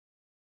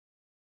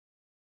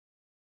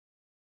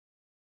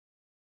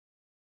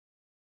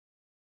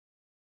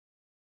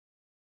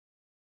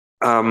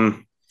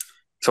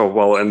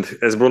Well, and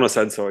as Bruno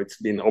said, so it's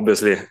been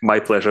obviously my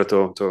pleasure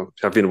to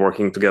have been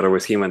working together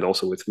with him and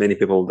also with many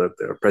people that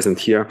are present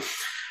here,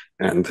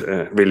 and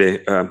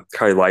really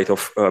highlight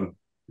of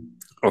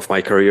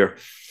my career.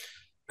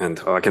 And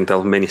I can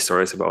tell many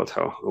stories about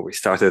how we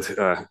started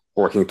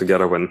working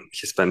together when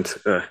he spent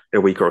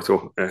a week or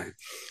two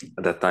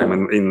at that time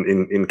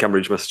in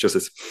Cambridge,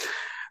 Massachusetts.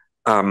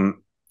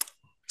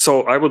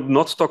 So I would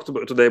not talk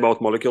today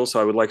about molecules. So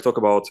I would like to talk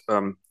about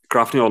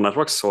graph neural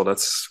networks. So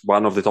that's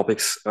one of the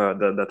topics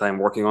that I'm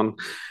working on.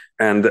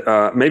 And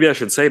maybe I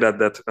should say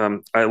that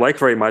I like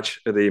very much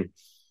the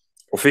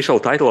official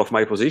title of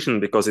my position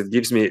because it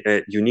gives me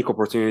a unique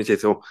opportunity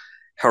to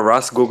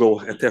harass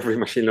Google at every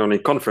machine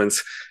learning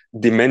conference,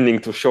 demanding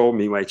to show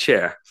me my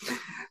chair,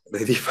 the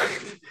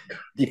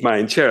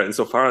DeepMind chair. And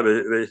so far,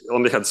 they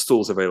only had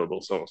stools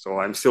available. So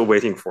I'm still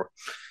waiting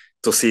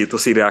to see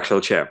the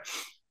actual chair.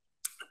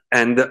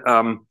 And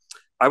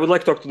I would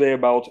like to talk today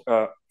about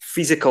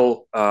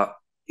physical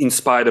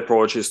inspired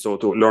approaches to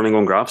learning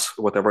on graphs,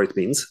 whatever it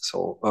means.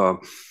 So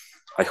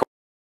I hope.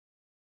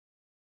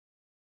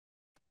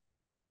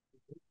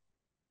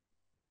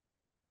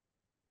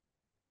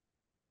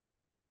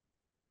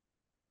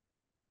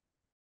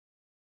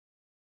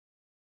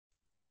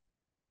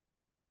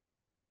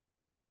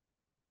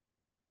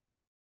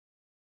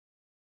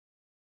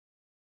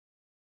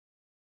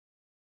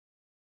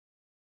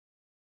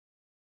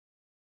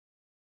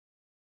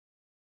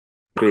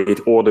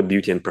 Create order,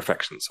 beauty, and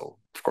perfection. So,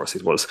 of course,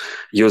 it was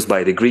used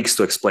by the Greeks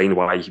to explain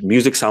why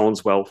music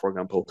sounds well, for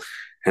example.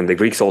 And the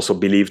Greeks also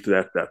believed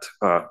that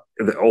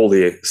all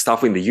the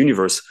stuff in the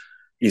universe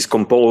is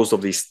composed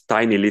of these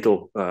tiny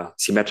little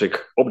symmetric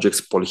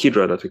objects,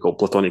 polyhedra, that we call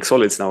platonic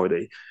solids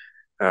nowadays.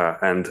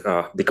 And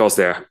because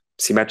they're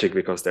symmetric,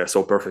 because they're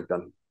so perfect,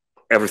 then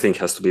everything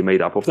has to be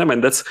made up of them.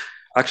 And that's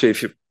actually,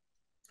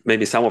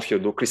 maybe some of you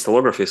do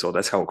crystallography, so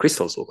that's how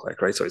crystals look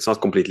like, right? So it's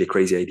not completely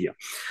crazy idea.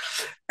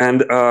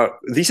 And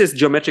this is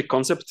geometric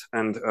concept,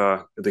 and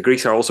the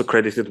Greeks are also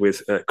credited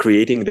with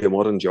creating the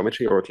modern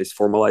geometry, or at least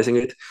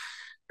formalizing it.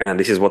 And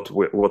this is what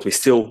we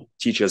still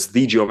teach as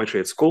the geometry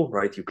at school,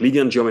 right?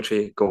 Euclidean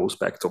geometry goes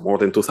back to more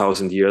than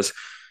 2,000 years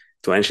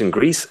to ancient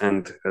Greece.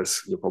 And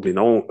as you probably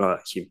know,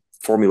 he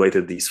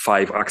formulated these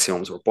 5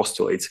 axioms or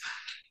postulates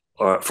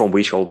from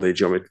which all the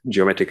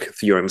geometric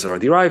theorems are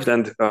derived.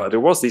 And there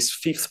was this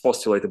 5th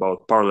postulate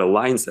about parallel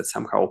lines that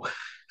somehow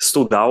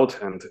stood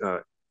out, and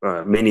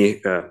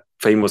many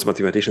famous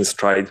mathematicians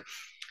tried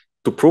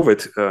to prove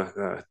it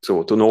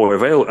to no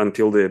avail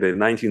until the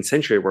 19th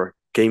century, where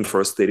came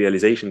first the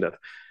realization that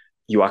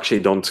you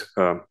actually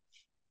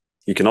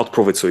you cannot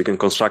prove it, so you can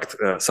construct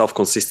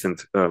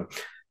self-consistent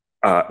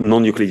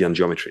non-Euclidean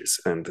geometries.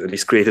 And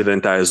this created an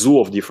entire zoo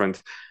of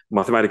different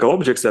mathematical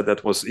objects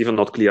that was even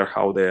not clear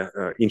how they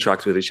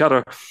interact with each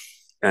other.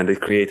 And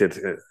it created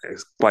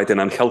quite an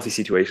unhealthy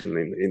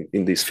situation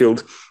in this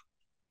field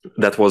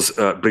that was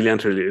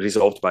brilliantly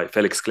resolved by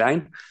Felix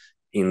Klein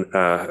in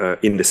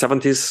the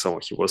 70s. So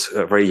he was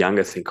very young,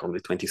 I think only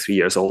 23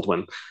 years old,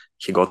 when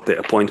he got the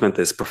appointment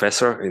as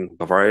professor in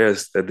Bavaria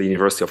at the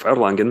University of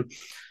Erlangen.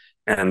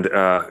 And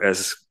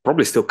as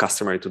probably still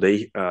customary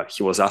today,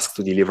 he was asked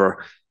to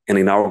deliver an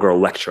inaugural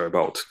lecture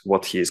about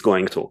what he is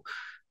going to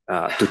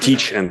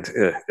teach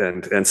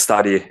and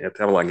study at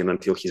Erlangen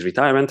until his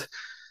retirement.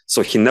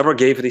 So he never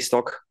gave this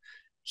talk.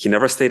 He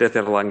never stayed at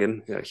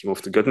Erlangen. He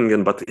moved to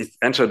Göttingen, but it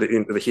entered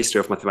into the history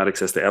of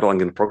mathematics as the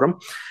Erlangen program.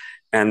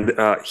 And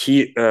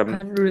he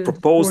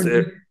proposed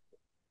a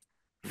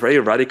very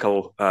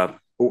radical,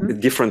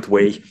 different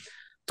way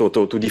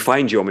to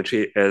define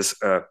geometry as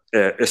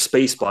a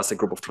space plus a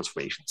group of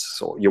transformations.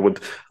 So you would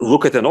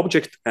look at an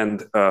object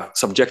and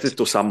subject it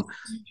to some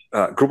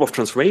group of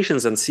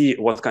transformations and see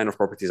what kind of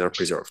properties are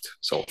preserved.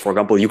 So, for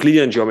example,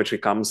 Euclidean geometry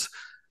comes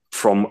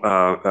from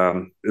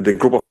the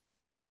group of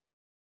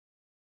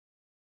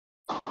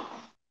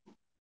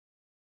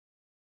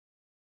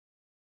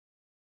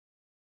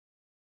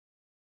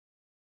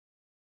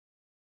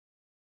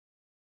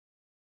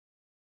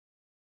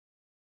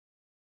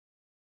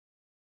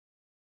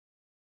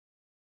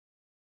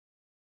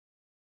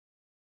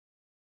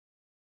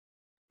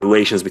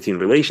relations between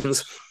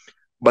relations.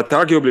 But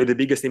arguably the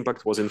biggest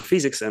impact was in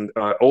physics, and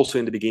also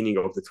in the beginning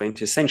of the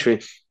 20th century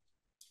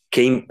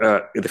came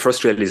the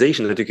first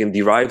realization that you can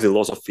derive the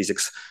laws of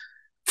physics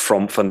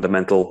from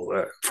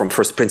from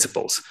first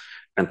principles.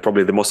 And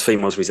probably the most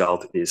famous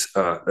result is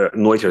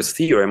Noether's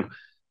theorem,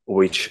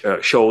 which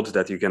showed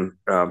that you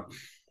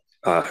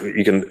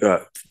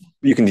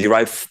can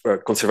derive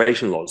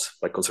conservation laws,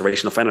 like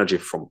conservation of energy,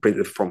 from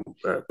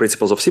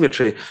principles of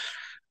symmetry.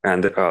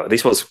 And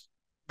this was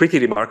pretty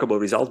remarkable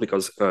result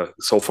because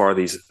so far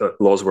these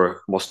laws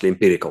were mostly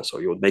empirical. So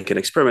you would make an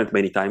experiment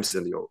many times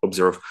and you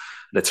observe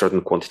that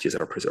certain quantities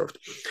are preserved.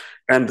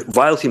 And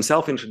Weil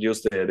himself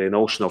introduced the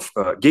notion of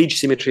gauge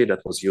symmetry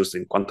that was used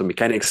in quantum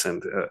mechanics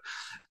and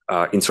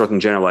in certain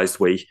generalized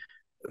way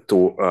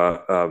to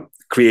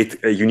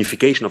create a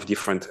unification of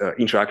different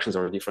interactions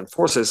or different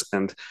forces.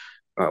 And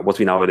what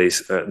we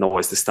nowadays know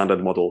as the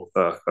standard model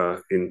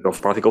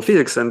of particle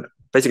physics. And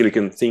basically, you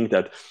can think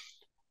that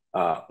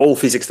all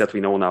physics that we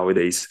know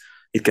nowadays,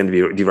 it can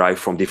be derived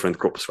from different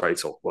groups, right?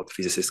 So what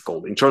physicists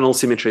call internal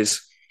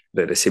symmetries,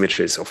 the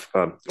symmetries of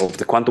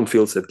the quantum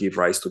fields that give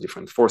rise to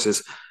different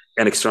forces,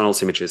 and external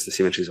symmetries, the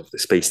symmetries of the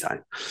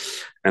space-time.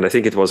 And I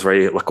think it was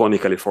very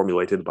laconically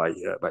formulated by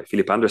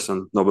Philip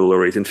Anderson, Nobel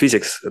laureate in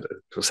physics,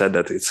 who said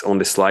that it's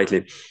only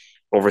slightly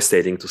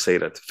overstating to say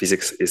that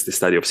physics is the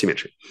study of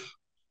symmetry.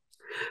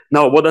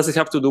 Now, what does it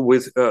have to do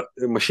with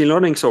machine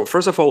learning? So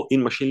first of all,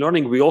 in machine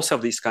learning, we also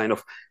have this kind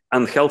of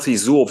unhealthy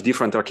zoo of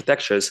different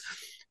architectures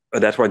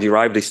that were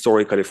derived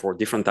historically for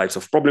different types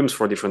of problems,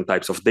 for different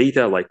types of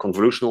data, like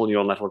convolutional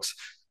neural networks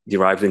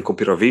derived in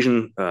computer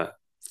vision,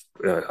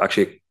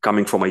 actually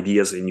coming from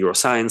ideas in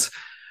neuroscience,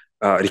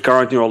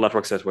 recurrent neural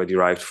networks that were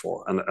derived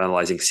for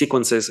analyzing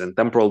sequences and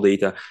temporal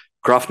data,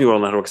 graph neural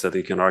networks that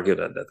you can argue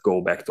that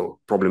go back to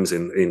problems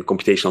in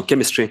computational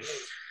chemistry,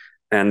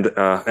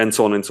 and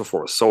so on and so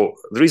forth. So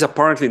there is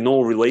apparently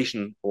no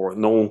relation or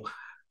no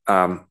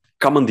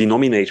common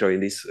denominator in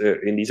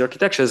these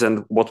architectures.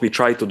 And what we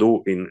try to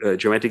do in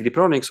geometric deep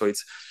learning, so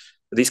it's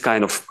this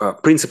kind of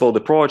principled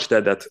approach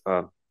that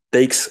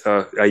takes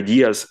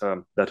ideas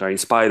that are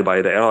inspired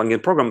by the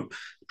Erlangen program,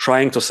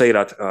 trying to say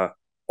that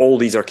all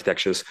these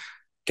architectures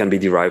can be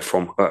derived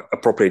from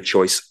appropriate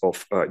choice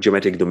of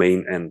geometric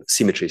domain and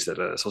symmetries that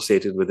are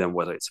associated with them,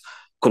 whether it's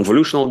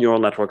convolutional neural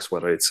networks,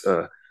 whether it's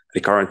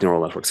recurrent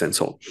neural networks, and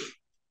so on.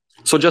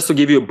 So just to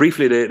give you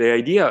briefly the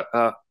idea,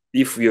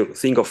 if you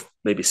think of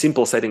maybe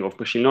simple setting of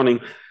machine learning,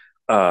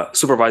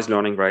 supervised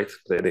learning, right?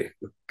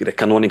 The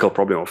canonical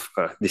problem of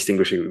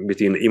distinguishing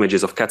between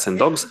images of cats and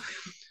dogs.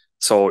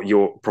 So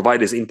you provide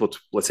this input,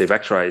 let's say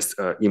vectorized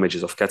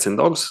images of cats and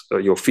dogs,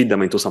 you feed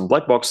them into some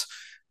black box,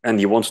 and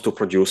you want to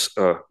produce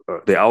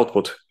the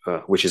output,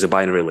 which is a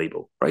binary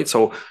label, right?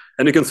 So,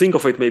 and you can think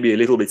of it maybe a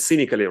little bit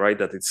cynically, right?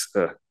 That it's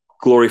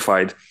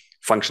glorified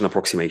function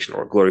approximation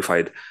or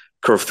glorified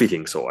curve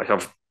fitting. So I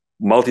have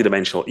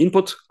multi-dimensional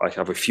input. I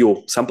have a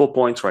few sample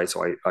points, right?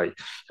 So I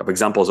have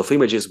examples of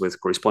images with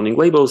corresponding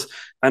labels,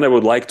 and I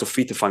would like to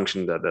fit a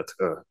function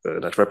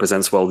that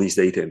represents well these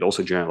data and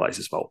also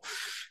generalizes well.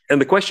 And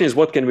the question is,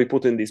 what can we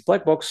put in this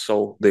black box?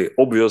 So the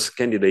obvious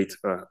candidate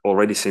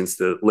already since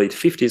the late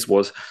 50s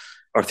was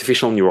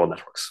artificial neural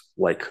networks,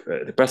 like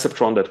the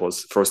perceptron that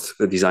was first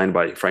designed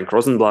by Frank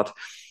Rosenblatt.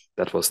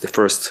 That was the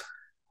first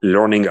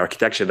learning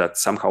architecture that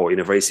somehow in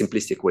a very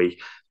simplistic way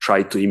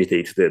tried to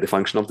imitate the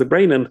function of the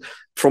brain. And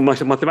from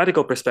a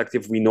mathematical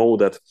perspective, we know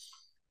that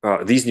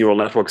these neural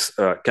networks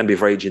can be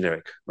very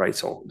generic, right?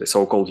 So the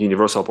so-called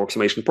universal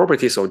approximation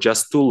property, so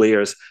just two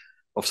layers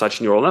of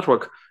such neural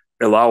network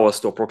allow us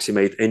to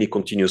approximate any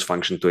continuous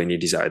function to any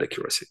desired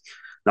accuracy.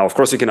 Now, of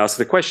course, you can ask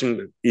the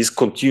question, is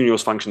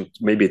continuous function,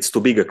 maybe it's too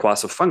big a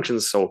class of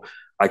functions, so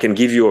I can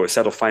give you a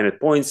set of finite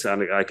points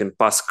and I can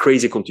pass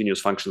crazy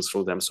continuous functions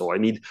through them. So I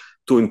need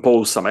to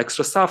impose some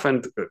extra stuff,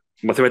 and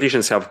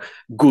mathematicians have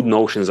good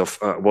notions of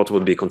what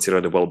would be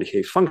considered a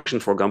well-behaved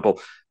function. For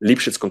example,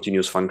 Lipschitz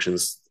continuous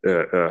functions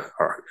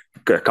are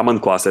a common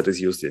class that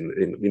is used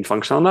in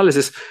functional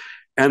analysis.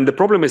 And the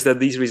problem is that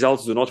these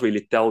results do not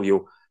really tell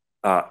you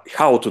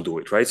how to do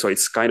it, right? So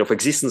it's kind of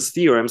existence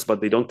theorems,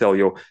 but they don't tell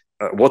you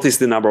what is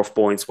the number of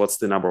points, what's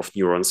the number of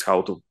neurons,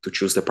 how to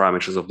choose the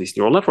parameters of this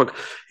neural network.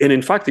 And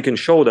in fact, you can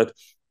show that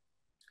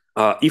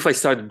if I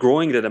start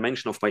growing the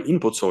dimension of my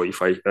input, so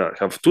if I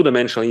have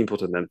two-dimensional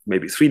input and then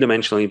maybe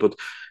three-dimensional input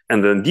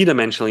and then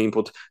d-dimensional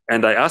input,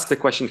 and I ask the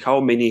question,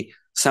 how many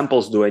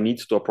samples do I need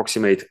to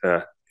approximate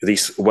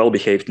this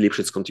well-behaved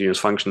Lipschitz continuous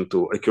function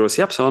to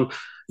accuracy epsilon,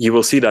 you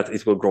will see that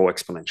it will grow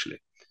exponentially.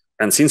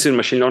 And since in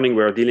machine learning,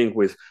 we are dealing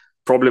with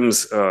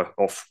problems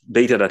of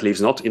data that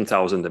lives not in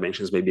 1,000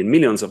 dimensions, maybe in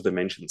millions of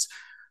dimensions,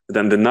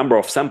 then the number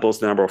of samples,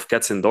 the number of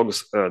cats and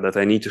dogs that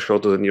I need to show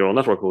to the neural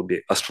network will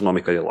be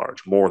astronomically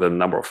large, more than the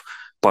number of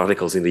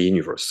particles in the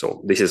universe.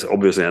 So this is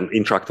obviously an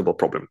intractable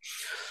problem.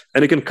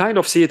 And you can kind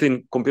of see it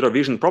in computer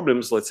vision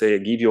problems. Let's say I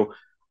give you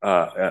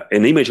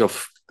an image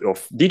of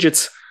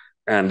digits,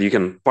 and you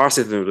can parse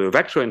it into a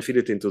vector and feed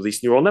it into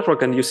this neural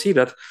network, and you see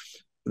that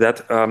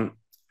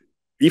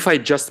if I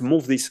just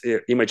move this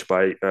image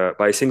by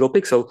a single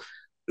pixel,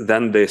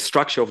 then the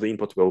structure of the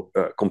input will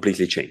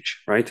completely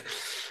change, right?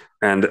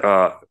 And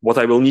what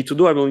I will need to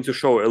do, I will need to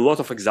show a lot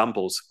of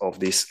examples of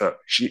this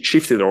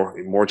shifted or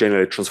more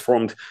generally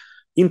transformed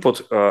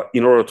input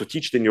in order to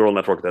teach the neural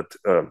network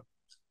that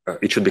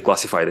it should be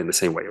classified in the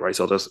same way, right?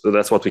 So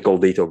that's what we call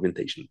data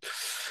augmentation.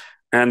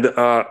 And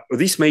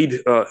this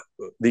made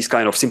these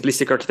kind of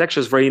simplistic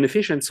architectures very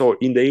inefficient. So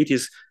in the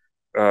 80s,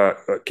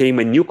 came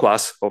a new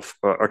class of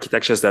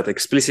architectures that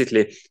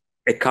explicitly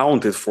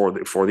accounted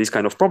for these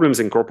kind of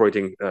problems,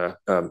 incorporating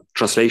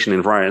translation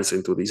invariance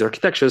into these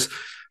architectures.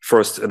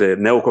 First, the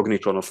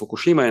neocognitron of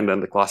Fukushima, and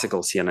then the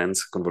classical CNNs,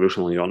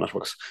 convolutional neural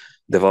networks,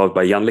 developed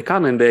by Jan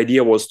LeCun. And the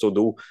idea was to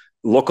do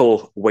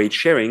local weight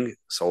sharing.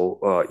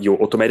 So you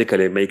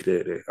automatically make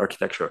the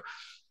architecture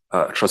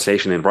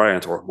translation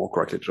invariant, or more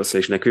correctly,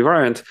 translation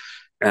equivariant.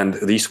 And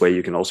this way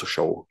you can also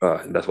show,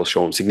 that was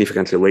shown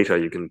significantly later,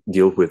 you can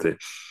deal with the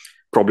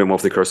problem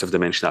of the recursive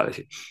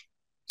dimensionality.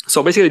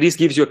 So basically this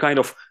gives you a kind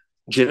of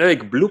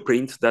generic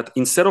blueprint that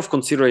instead of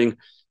considering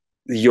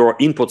your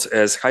inputs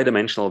as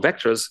high-dimensional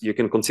vectors, you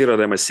can consider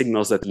them as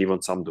signals that live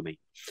on some domain.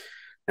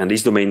 And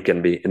this domain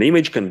can be an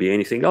image, can be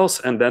anything else,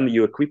 and then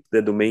you equip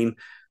the domain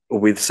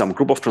with some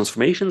group of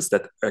transformations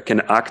that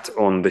can act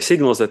on the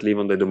signals that live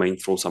on the domain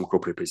through some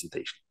group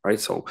representation, right?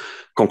 So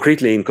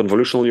concretely in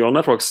convolutional neural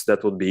networks,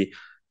 that would be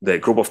the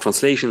group of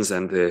translations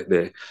and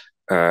the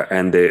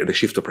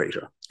shift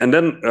operator. And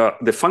then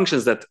the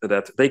functions that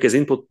take as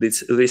input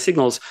these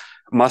signals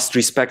must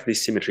respect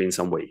this symmetry in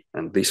some way.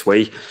 And this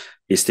way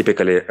is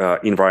typically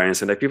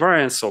invariance and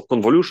equivariance. So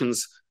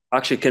convolutions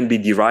actually can be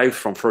derived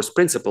from first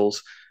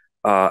principles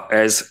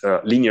as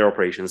linear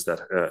operations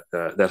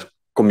that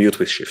commute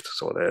with shift.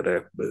 So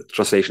the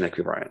translation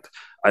equivariant.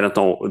 I don't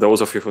know,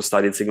 those of you who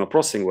studied signal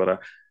processing, whether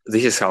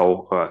this is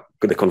how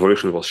the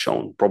convolution was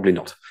shown. Probably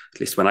not. At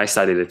least when I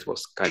studied it,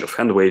 was kind of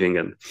hand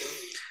waving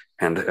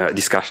and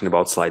discussion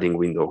about sliding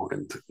window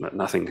and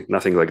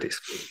nothing like this.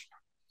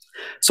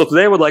 So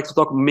today I would like to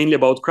talk mainly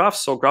about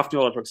graphs. So graph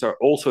neural networks are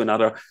also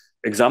another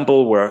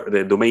example where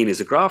the domain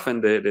is a graph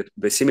and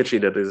the symmetry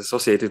that is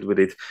associated with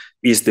it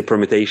is the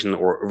permutation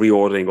or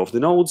reordering of the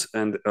nodes.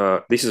 And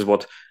this is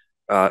what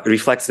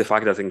reflects the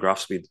fact that in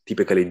graphs we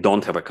typically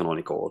don't have a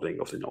canonical ordering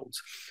of the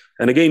nodes.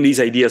 And again, these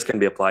ideas can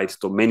be applied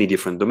to many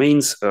different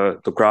domains, to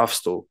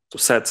graphs, to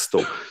sets,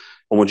 to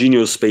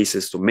homogeneous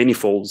spaces, to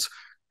manifolds,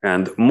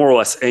 and more or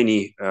less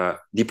any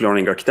deep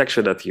learning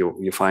architecture that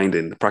you find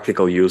in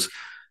practical use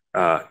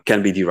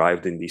can be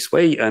derived in this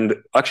way. And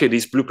actually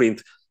this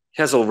blueprint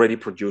has already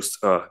produced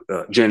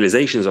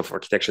generalizations of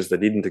architectures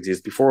that didn't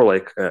exist before,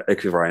 like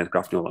equivariant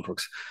graph neural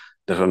networks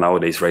that are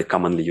nowadays very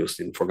commonly used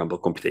in, for example,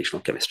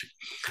 computational chemistry.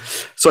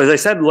 So as I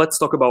said, let's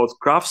talk about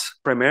graphs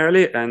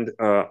primarily, and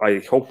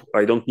I hope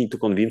I don't need to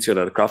convince you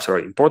that graphs are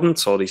important.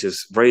 So this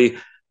is very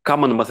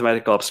common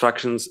mathematical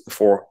abstractions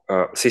for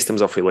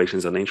systems of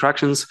relations and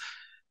interactions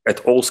at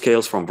all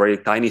scales, from very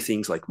tiny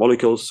things like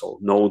molecules, so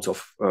nodes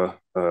of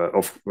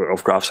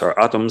graphs are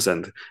atoms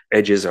and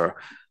edges are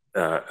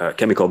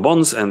chemical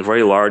bonds, and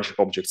very large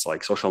objects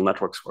like social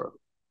networks, where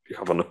you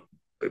have on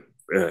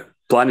a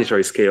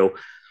planetary scale,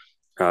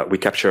 we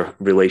capture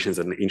relations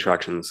and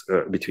interactions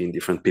between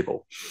different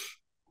people.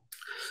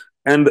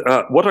 And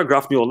what are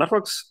graph neural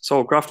networks?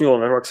 So graph neural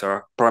networks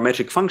are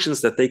parametric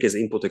functions that take as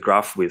input a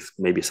graph with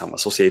maybe some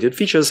associated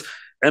features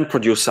and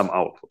produce some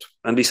output.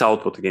 And this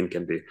output, again,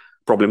 can be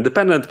problem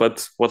dependent,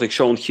 but what is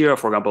shown here,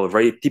 for example, a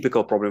very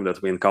typical problem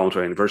that we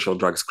encounter in virtual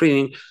drug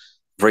screening,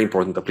 very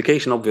important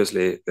application,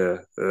 obviously.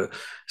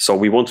 So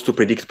we want to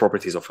predict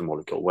properties of a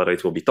molecule, whether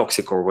it will be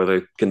toxic or whether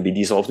it can be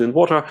dissolved in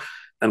water.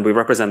 And we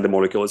represent the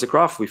molecule as a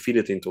graph. We feed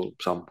it into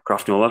some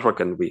graph neural network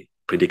and we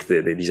predict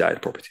the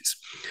desired properties.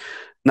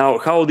 Now,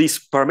 how this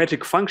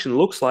parametric function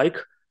looks like,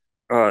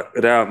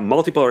 there are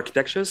multiple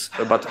architectures,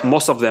 but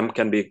most of them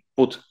can be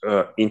put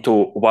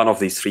into one of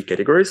these three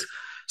categories.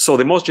 So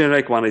the most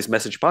generic one is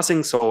message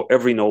passing. So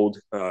every node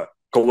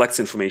collects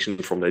information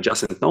from the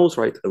adjacent nodes,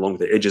 right, along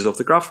the edges of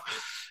the graph,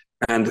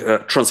 and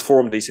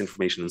transform this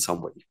information in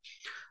some way.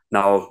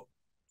 Now,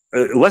 a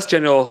less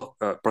general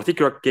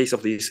particular case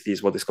of this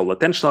is what is called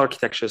attentional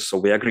architectures. So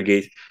we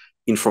aggregate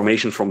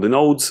information from the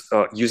nodes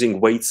using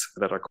weights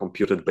that are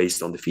computed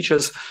based on the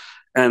features.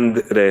 And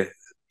the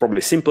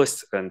probably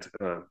simplest and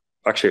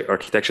actually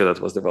architecture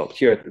that was developed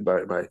here at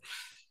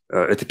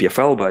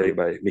EPFL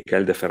by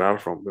Michael de Ferrar,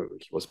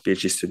 he was a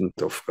PhD student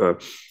of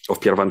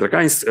Pierre van der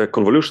Gijns,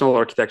 convolutional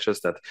architectures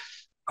that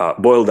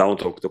boil down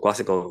to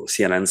classical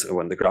GNNs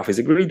when the graph is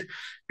agreed.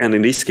 And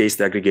in this case,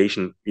 the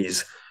aggregation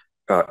is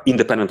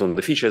independent on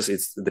the features,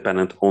 it's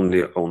dependent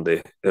only on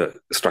the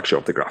structure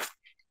of the graph.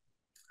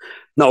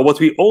 Now, what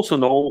we also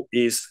know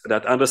is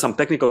that under some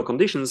technical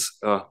conditions,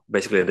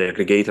 basically the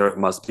aggregator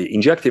must be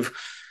injective.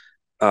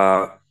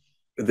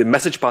 The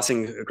message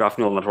passing graph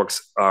neural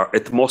networks are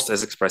at most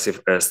as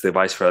expressive as the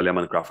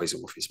Weisfeiler-Lehman graph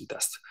isomorphism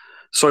test.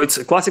 So it's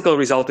a classical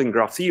result in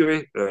graph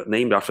theory,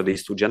 named after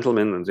these two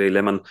gentlemen, Andrei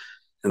Lehman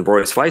and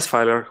Boris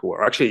Weisfeiler, who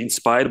are actually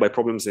inspired by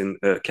problems in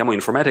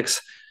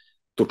chemoinformatics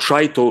to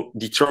try to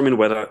determine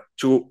whether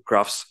two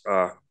graphs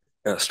are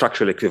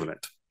structurally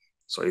equivalent.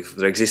 So if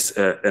there exists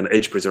an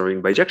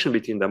edge-preserving bijection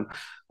between them,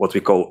 what we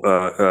call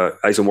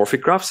isomorphic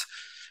graphs.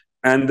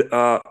 And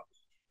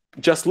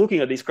just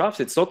looking at these graphs,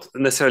 it's not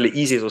necessarily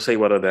easy to say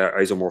whether they're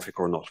isomorphic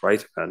or not,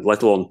 right? And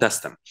let alone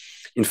test them.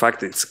 In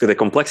fact, it's the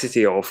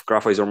complexity of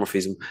graph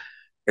isomorphism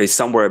is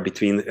somewhere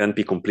between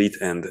NP-complete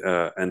and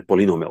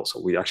polynomial. So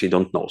we actually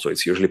don't know. So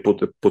it's usually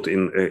put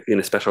in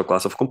a special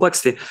class of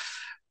complexity.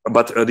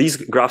 But these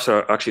graphs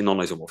are actually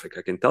non-isomorphic,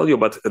 I can tell you,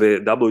 but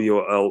the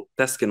WL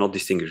test cannot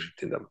distinguish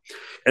between them.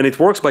 And it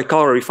works by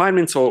color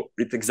refinement, so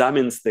it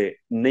examines the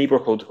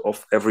neighborhood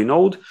of every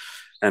node.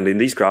 And in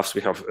these graphs,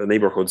 we have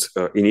neighborhoods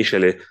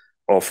initially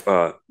of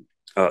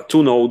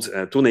two nodes,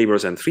 two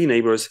neighbors, and three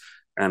neighbors.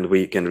 and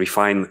we can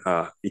refine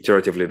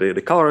iteratively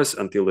the colors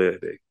until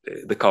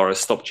the colors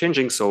stop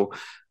changing. So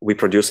we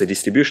produce a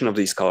distribution of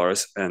these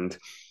colors, and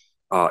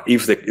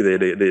if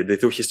the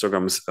two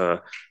histograms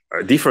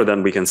differ,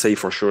 then we can say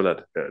for sure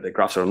that the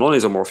graphs are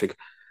non-isomorphic.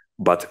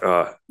 But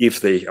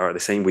if they are the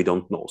same, we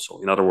don't know.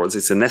 So in other words,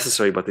 it's a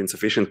necessary but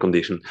insufficient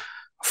condition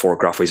for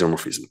graph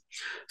isomorphism.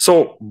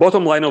 So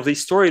bottom line of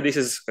this story, this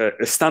is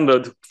a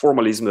standard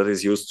formalism that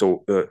is used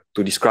to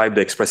describe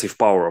the expressive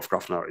power of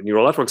graph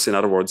neural networks. In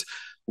other words,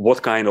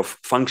 what kind of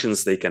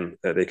functions they can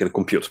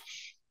compute.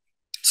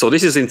 So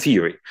this is in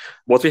theory.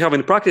 What we have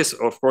in practice,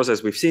 of course,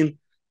 as we've seen,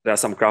 there are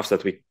some graphs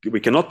that we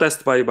cannot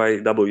test by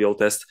WL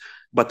test,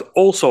 but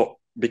also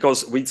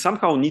because we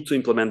somehow need to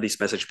implement this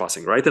message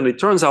passing, right? And it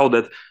turns out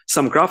that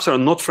some graphs are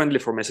not friendly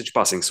for message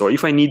passing. So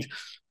if I need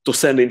to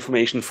send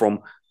information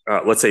from,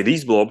 let's say,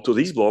 this blob to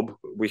this blob,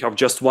 we have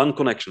just one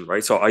connection,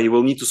 right? So I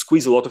will need to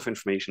squeeze a lot of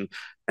information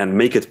and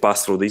make it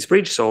pass through this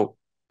bridge. So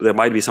there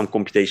might be some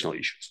computational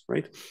issues,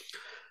 right?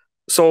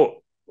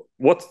 So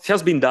what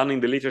has been done in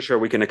the literature,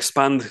 we can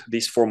expand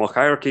this formal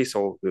hierarchy.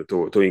 So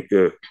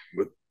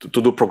to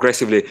do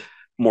progressively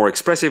more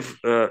expressive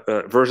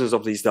versions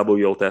of these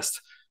WL tests.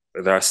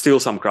 There are still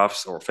some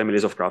graphs or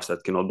families of graphs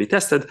that cannot be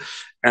tested.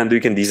 And we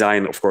can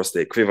design, of course, the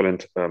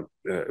equivalent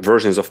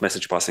versions of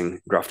message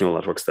passing graph neural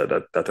networks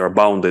that are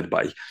bounded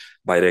by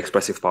the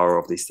expressive power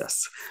of these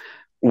tests.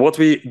 What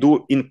we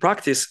do in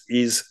practice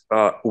is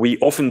we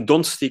often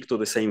don't stick to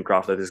the same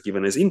graph that is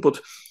given as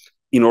input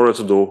in order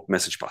to do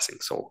message passing.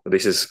 So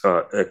this is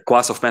a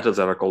class of methods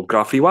that are called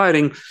graph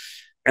rewiring.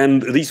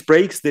 And this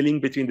breaks the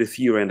link between the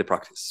theory and the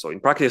practice. So in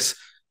practice,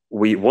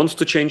 we want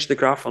to change the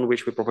graph on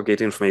which we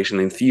propagate information.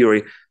 In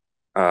theory,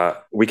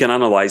 we can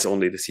analyze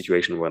only the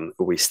situation when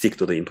we stick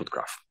to the input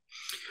graph.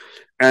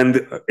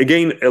 And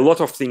again, a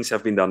lot of things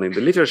have been done in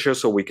the literature.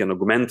 So we can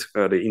augment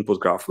the input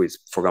graph with,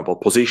 for example,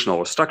 positional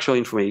or structural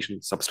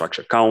information,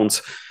 substructure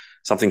counts,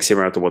 something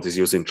similar to what is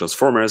used in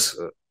transformers,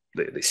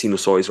 the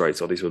sinusoids, right?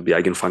 So these would be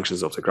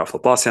eigenfunctions of the graph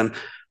Laplacian.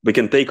 We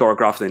can take our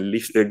graph and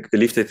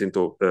lift it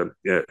into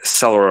a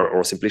cellular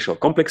or simplicial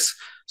complex.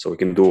 So we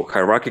can do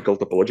hierarchical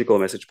topological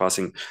message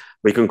passing.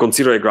 We can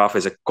consider a graph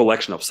as a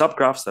collection of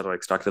subgraphs that are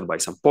extracted by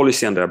some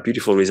policy, and there are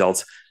beautiful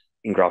results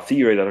in graph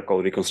theory that are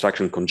called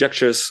reconstruction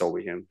conjectures. So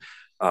we can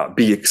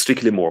be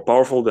strictly more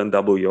powerful than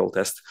WL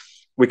test.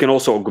 We can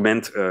also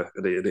augment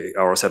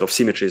our set of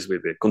symmetries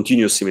with the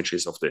continuous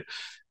symmetries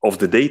of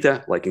the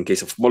data. Like in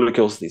case of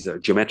molecules, these are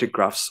geometric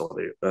graphs, so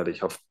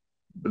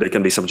they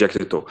can be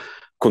subjected to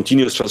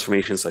continuous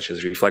transformations such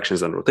as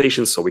reflections and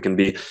rotations. So we can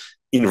be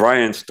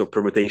invariant to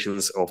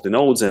permutations of the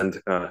nodes and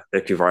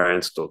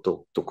equivariant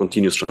to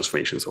continuous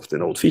transformations of the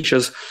node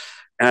features.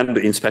 And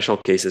in special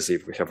cases,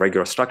 if we have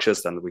regular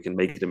structures, then we can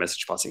make the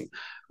message passing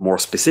more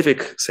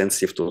specific,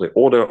 sensitive to the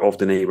order of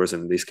the neighbors.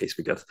 And in this case,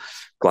 we get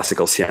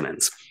classical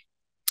GNNs.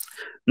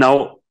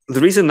 Now,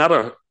 there is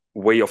another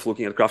way of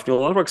looking at graph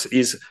neural networks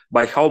is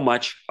by how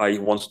much I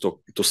want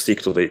to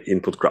stick to the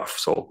input graph.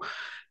 So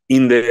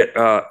in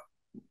the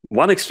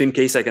one extreme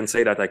case, I can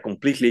say that I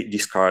completely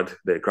discard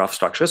the graph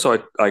structure.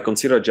 So I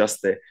consider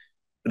just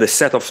the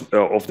set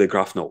of the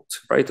graph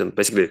nodes, right? And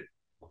basically,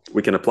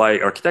 we can apply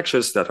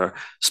architectures that are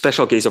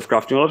special case of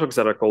graph neural networks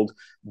that are called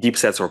deep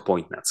sets or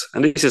point nets.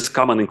 And this is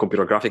common in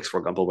computer graphics,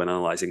 for example, when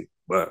analyzing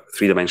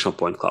three-dimensional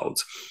point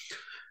clouds.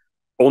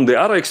 On the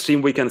other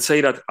extreme, we can say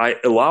that I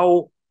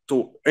allow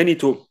any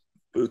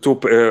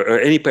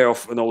pair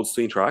of nodes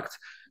to interact.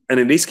 And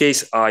in this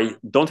case, I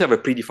don't have a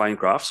predefined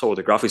graph. So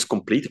the graph is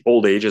complete.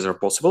 All the edges are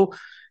possible.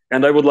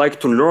 And I would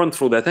like to learn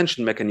through the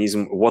attention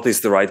mechanism what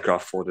is the right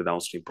graph for the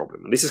downstream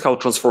problem. And this is how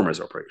transformers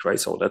operate, right?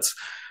 So that's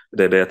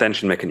the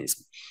attention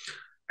mechanism.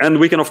 And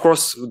we can, of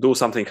course, do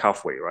something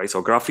halfway, right?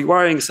 So graph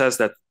rewiring says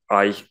that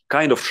I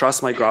kind of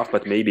trust my graph,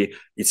 but maybe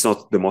it's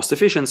not the most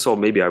efficient. So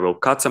maybe I will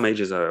cut some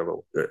edges, I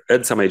will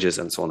add some edges,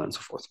 and so on and so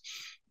forth.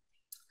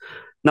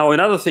 Now,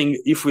 another thing,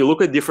 if we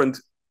look at different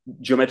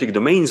geometric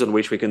domains on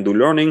which we can do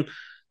learning,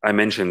 I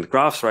mentioned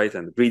graphs, right?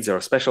 And grids are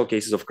special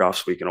cases of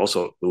graphs. We can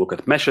also look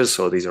at meshes.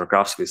 So these are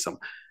graphs with some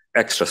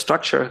extra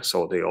structure.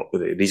 So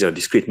these are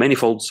discrete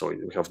manifolds. So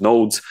we have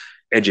nodes,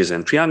 edges,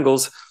 and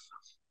triangles.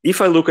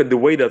 If I look at the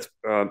way that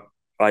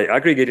I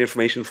aggregate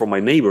information from my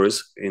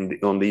neighbors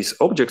on these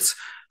objects,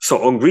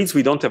 so on grids,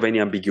 we don't have any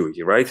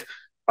ambiguity, right?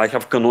 I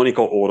have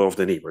canonical order of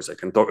the neighbors. I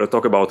can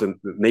talk about a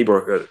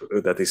neighbor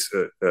that is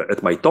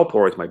at my top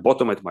or at my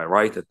bottom, at my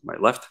right, at my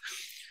left.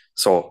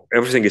 So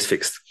everything is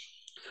fixed.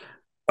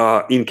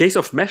 In case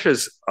of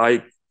meshes,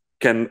 I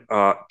can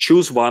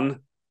choose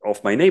one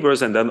of my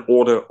neighbors and then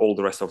order all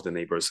the rest of the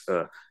neighbors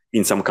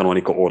in some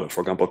canonical order,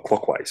 for example,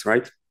 clockwise,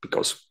 right?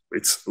 Because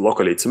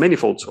locally it's a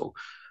manifold, so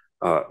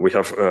we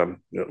have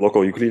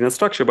local Euclidean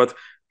structure, but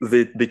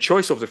the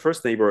choice of the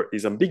first neighbor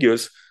is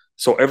ambiguous,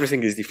 so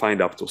everything is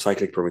defined up to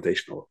cyclic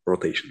permutation or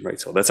rotation, right?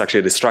 So that's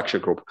actually the structure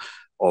group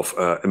of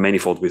a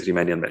manifold with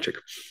Riemannian metric.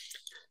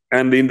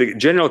 And in the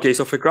general case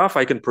of a graph,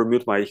 I can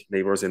permute my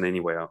neighbors in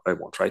any way I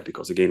want, right?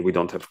 Because again, we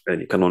don't have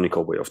any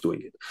canonical way of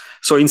doing it.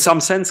 So in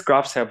some sense,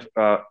 graphs have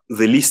the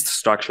least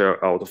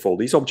structure out of all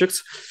these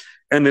objects.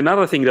 And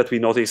another thing that we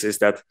notice is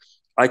that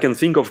I can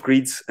think of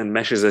grids and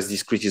meshes as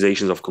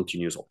discretizations of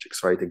continuous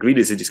objects, right? A grid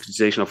is a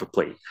discretization of a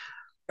plane,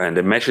 and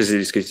a mesh is a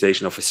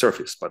discretization of a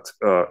surface. But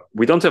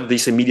we don't have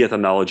this immediate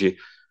analogy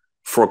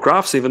for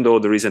graphs, even though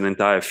there is an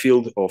entire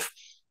field of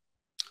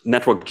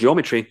network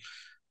geometry.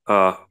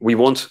 We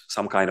want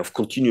some kind of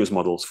continuous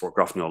models for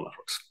graph neural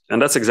networks.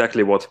 And that's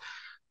exactly what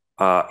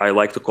I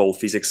like to call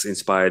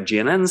physics-inspired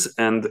GNNs,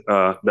 and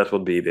that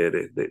would be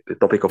the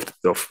topic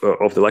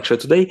of the lecture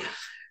today.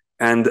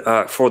 And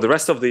for the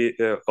rest of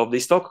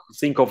this talk,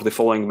 think of the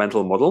following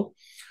mental model.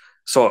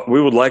 So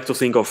we would like to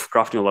think of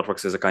graph neural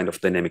networks as a kind of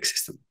dynamic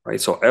system,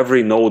 right? So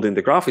every node in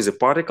the graph is a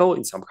particle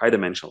in some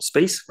high-dimensional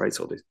space, right?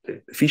 So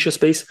the feature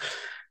space,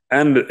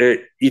 and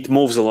it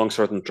moves along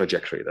certain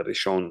trajectory that is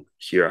shown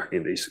here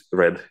in these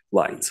red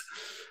lines.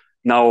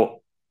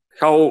 Now,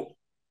 how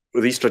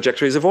these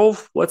trajectories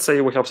evolve? Let's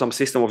say we have some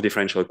system of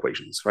differential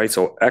equations, right?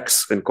 So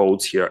X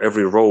encodes here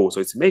every row, so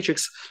it's a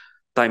matrix,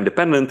 time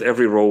dependent.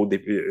 Every row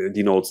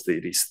denotes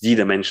these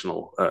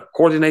d-dimensional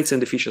coordinates in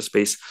the feature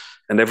space,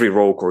 and every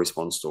row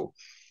corresponds to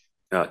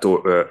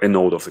a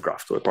node of the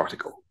graph, to a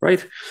particle,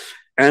 right?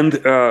 And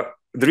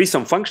there is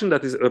some function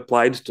that is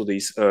applied to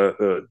these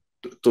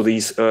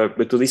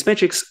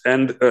metrics,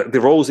 and the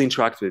rows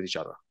interact with each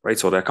other, right?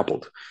 So they're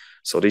coupled.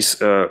 So this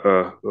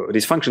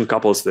function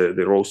couples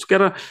the rows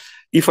together.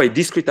 If I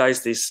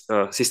discretize this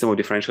system of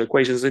differential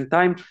equations in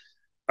time,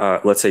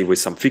 let's say with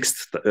some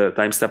fixed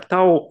time step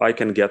tau, I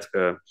can get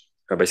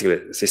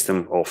basically a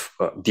system of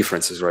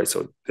differences, right?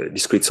 So the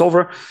discrete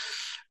solver,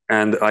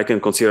 and I can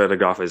consider the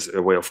graph as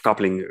a way of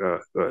coupling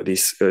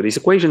these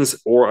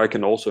equations, or I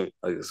can also,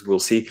 as we'll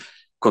see,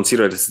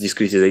 consider this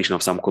discretization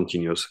of some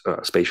continuous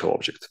spatial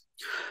object.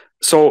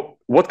 So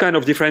what kind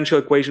of differential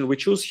equation we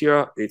choose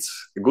here? It's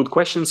a good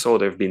question. So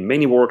there have been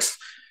many works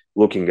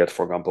looking at,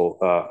 for example,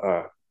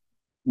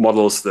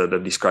 models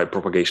that describe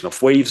propagation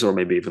of waves, or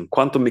maybe even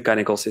quantum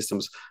mechanical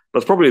systems.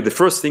 But probably the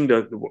first thing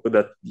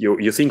that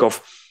you think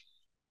of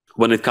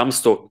when it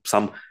comes to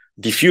some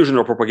diffusion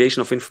or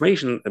propagation of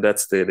information,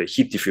 that's the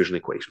heat diffusion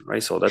equation,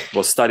 right? So that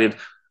was studied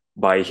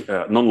by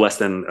none less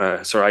than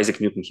Sir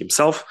Isaac Newton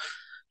himself.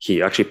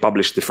 He actually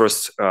published the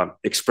first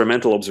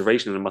experimental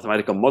observation in a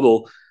mathematical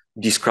model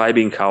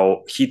describing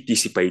how heat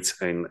dissipates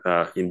in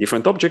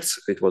different objects.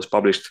 It was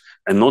published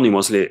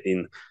anonymously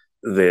in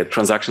the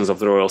Transactions of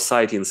the Royal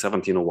Society in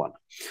 1701.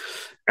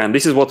 And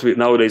this is what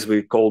nowadays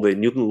we call the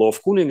Newton law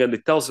of cooling, and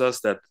it tells us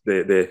that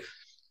the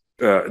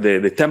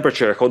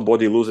temperature a hot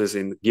body loses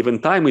in given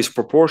time is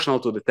proportional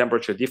to the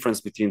temperature difference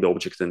between the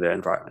object and the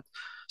environment.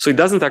 So it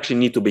doesn't actually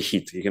need to be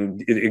heat. You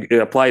can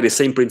apply the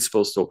same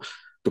principles to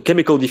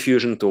chemical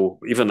diffusion, to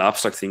even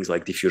abstract things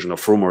like diffusion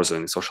of rumors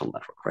in a social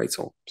network, right?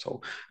 So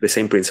the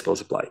same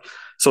principles apply.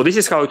 So this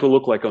is how it will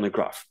look like on a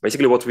graph.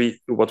 Basically, what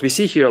we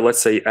see here,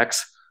 let's say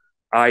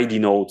xi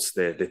denotes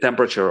the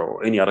temperature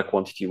or any other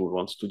quantity we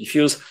want to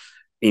diffuse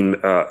in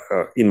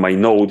my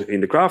node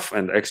in the graph,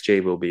 and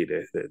xj will be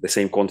the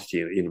same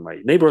quantity in my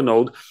neighbor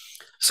node.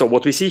 So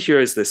what we see here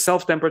is the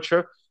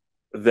self-temperature.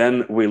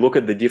 Then we look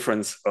at the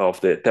difference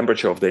of the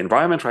temperature of the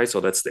environment, right? So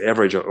that's the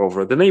average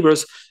over the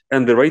neighbors,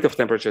 and the rate of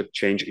temperature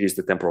change is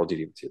the temporal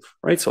derivative,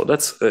 right? So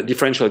that's a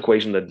differential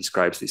equation that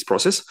describes this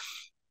process.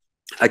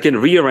 I can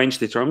rearrange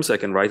the terms. I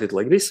can write it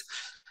like this.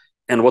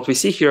 And what we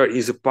see here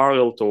is a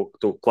parallel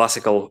to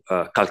classical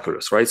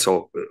calculus, right?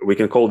 So we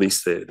can call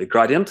this the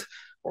gradient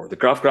or the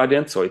graph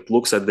gradient. So it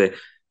looks at the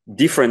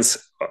difference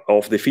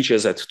of the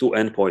features at two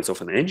endpoints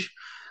of an edge,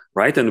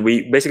 right? And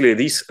we basically,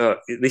 this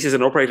is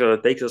an operator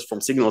that takes us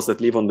from signals that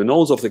live on the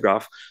nodes of the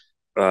graph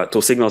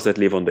to signals that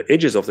live on the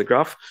edges of the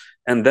graph.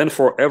 And then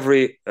for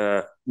every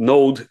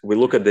node, we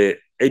look at the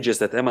edges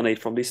that emanate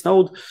from this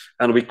node,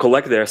 and we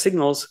collect their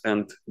signals.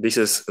 And this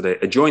is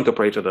a joint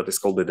operator that is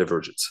called the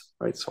divergence,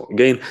 right? So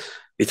again,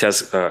 it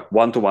has a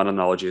one-to-one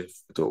analogy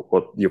to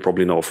what you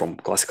probably know from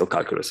classical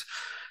calculus.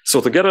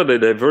 So together, the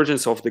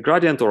divergence of the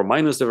gradient or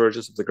minus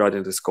divergence of the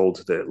gradient is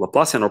called the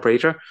Laplacian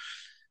operator.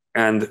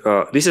 And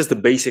this is the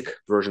basic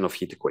version of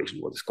heat equation,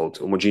 what is called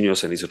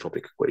homogeneous and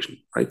isotropic equation,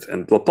 right?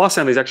 And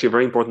Laplacian is actually a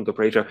very important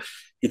operator.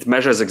 It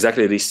measures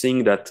exactly this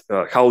thing, that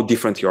how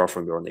different you are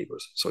from your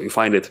neighbors. So you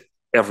find it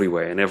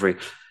everywhere in every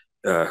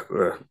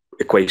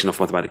equation of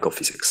mathematical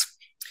physics.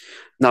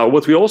 Now,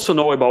 what we also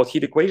know about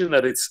heat equation,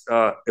 that it's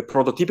a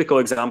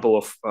prototypical example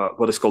of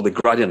what is called the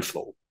gradient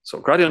flow. So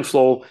gradient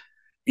flow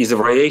is a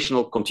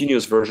variational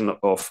continuous version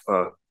of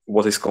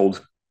what is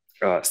called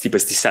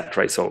steepest descent,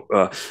 right? So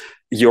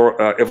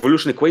your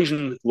evolution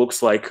equation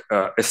looks like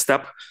a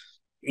step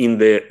in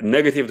the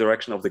negative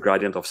direction of the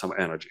gradient of some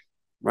energy,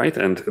 right?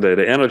 And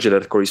the energy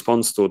that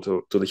corresponds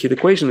to the heat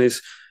equation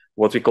is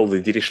what we call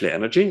the Dirichlet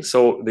energy.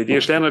 So the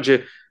Dirichlet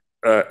energy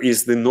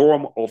is the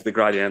norm of the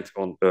gradient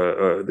on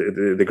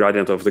the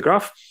gradient of the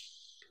graph,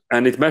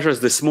 and it measures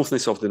the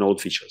smoothness of the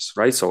node features,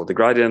 right? So the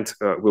gradient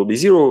will be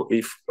zero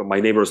if my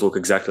neighbors look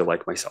exactly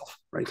like myself,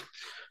 right?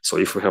 So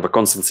if we have a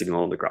constant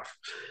signal on the graph,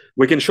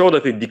 we can show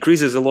that it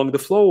decreases along the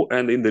flow,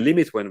 and in the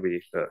limit, when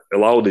we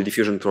allow the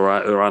diffusion to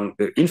run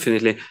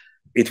infinitely,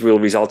 it will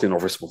result in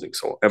oversmoothing.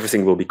 So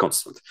everything will be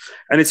constant.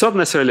 And it's not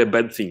necessarily a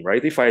bad thing,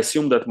 right? If I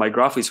assume that my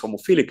graph is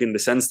homophilic in the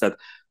sense that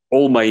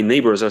all my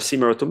neighbors are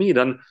similar to me,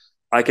 then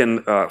I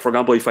can, for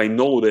example, if I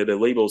know the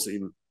labels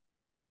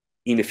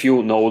in a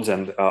few nodes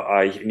and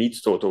I need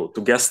to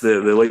guess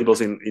the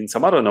labels in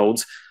some other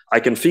nodes, I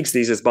can fix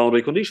these as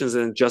boundary conditions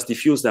and just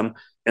diffuse them.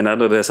 And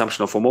under the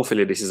assumption of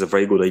homophily, this is a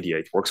very good idea.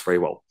 It works very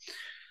well.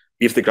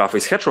 If the graph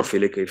is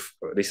heterophilic, if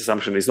this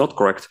assumption is not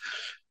correct,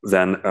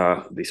 then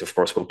this, of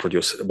course, will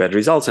produce bad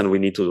results. And we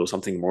need to do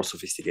something more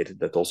sophisticated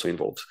that also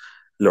involves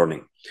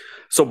learning.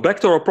 So back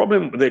to our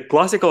problem, the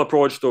classical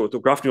approach to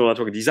graph neural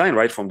network design,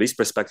 right, from this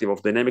perspective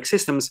of dynamic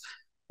systems,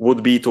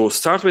 would be to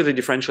start with a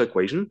differential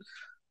equation,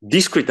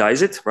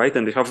 discretize it, right,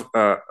 and you have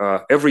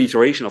every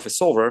iteration of a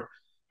solver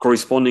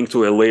corresponding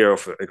to a layer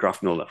of a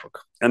graph neural network.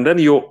 And then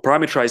you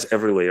parameterize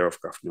every layer of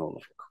graph neural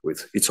network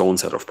with its own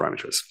set of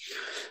parameters.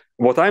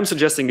 What I'm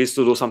suggesting is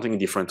to do something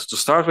different, to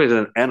start with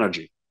an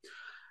energy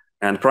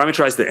and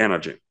parameterize the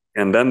energy.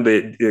 And then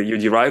you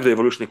derive the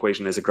evolution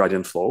equation as a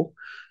gradient flow.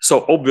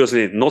 So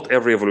obviously, not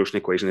every evolution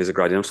equation is a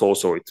gradient flow,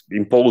 so it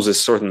imposes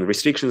certain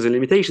restrictions and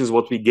limitations.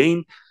 What we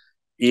gain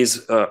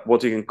is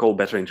what we can call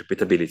better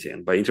interpretability.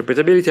 And by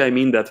interpretability, I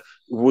mean that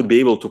we would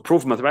be able to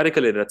prove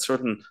mathematically that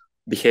certain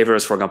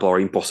behaviors, for example, are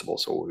impossible.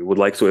 So we would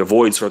like to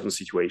avoid certain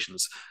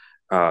situations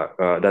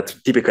that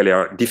typically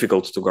are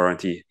difficult to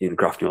guarantee in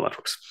graph neural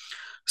networks.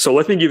 So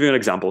let me give you an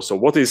example. So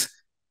what is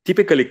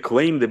typically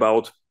claimed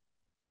about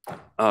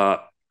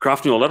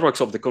graph neural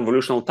networks of the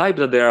convolutional type,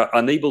 that they are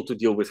unable to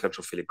deal with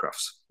heterophilic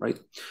graphs, right?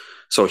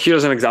 So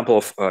here's an example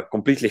of a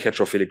completely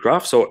heterophilic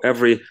graph. So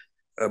every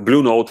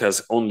blue node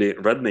has only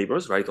red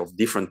neighbors, right, of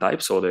different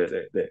types. So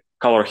the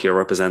color here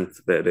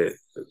represents the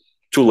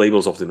two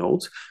labels of the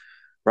nodes,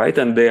 right?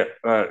 And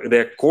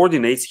their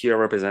coordinates here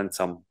represent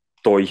some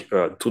toy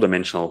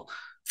two-dimensional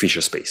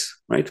feature space,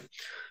 right?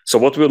 So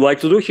what we would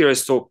like to do here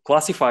is to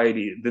classify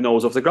the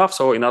nodes of the graph.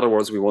 So in other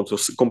words, we want to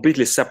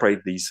completely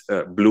separate these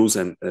blues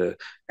and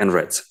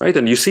reds, right?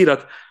 And you see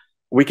that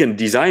we can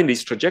design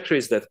these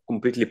trajectories that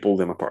completely pull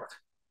them apart,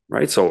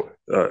 right? So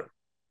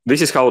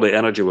this is how the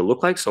energy will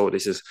look like. So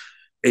this is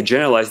a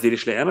generalized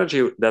Dirichlet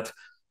energy that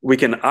we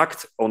can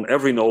act on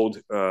every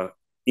node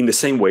in the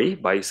same way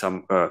by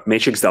some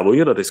matrix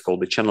W that is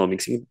called the channel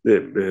mixing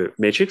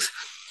matrix.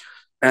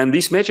 And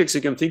this matrix,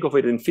 you can think of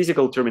it in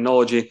physical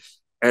terminology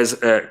as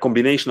a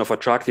combination of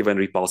attractive and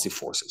repulsive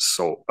forces.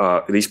 So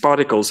these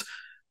particles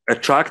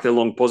attract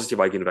along positive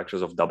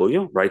eigenvectors of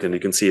W, right? And you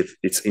can see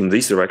it's in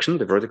this direction,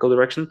 the vertical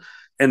direction,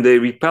 and they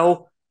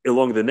repel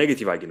along the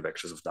negative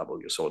eigenvectors of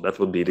W. So that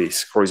would be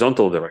this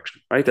horizontal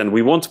direction, right? And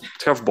we want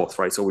to have both,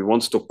 right? So we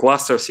want to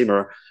cluster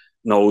similar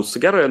nodes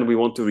together, and we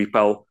want to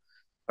repel,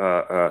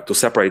 to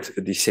separate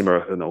the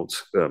similar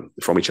nodes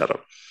from each other.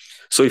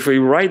 So if we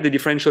write the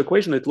differential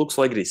equation, it looks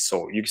like this.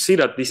 So you see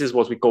that this is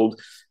what we call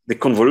the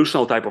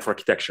convolutional type of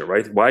architecture,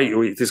 right? Why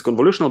it is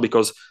convolutional?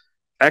 Because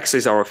X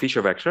is our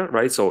feature vector,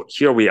 right? So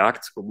here we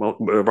act,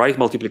 right,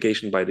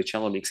 multiplication by the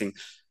channel mixing.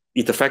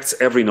 It affects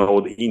every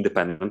node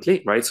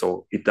independently, right?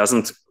 So it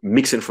doesn't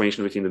mix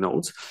information between the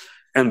nodes.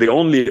 And the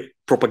only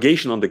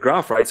propagation on the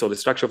graph, right? So the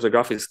structure of the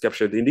graph is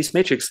captured in this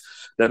matrix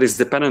that is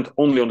dependent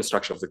only on the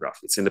structure of the graph.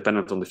 It's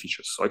independent on the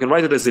features. So I can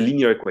write it as a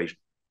linear equation,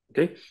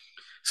 okay?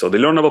 So the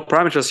learnable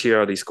parameters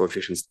here are these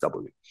coefficients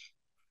W.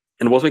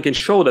 And what we can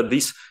show that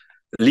this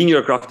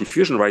linear graph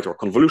diffusion, right, or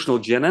convolutional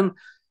GNN,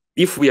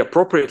 if we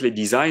appropriately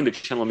design the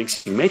channel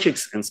mixing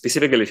matrix, and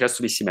specifically it has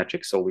to be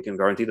symmetric, so we can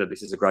guarantee that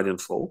this is a gradient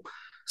flow.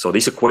 So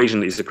this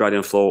equation is the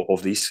gradient flow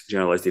of this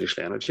generalized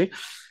Dirichlet energy.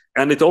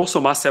 And it also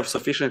must have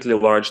sufficiently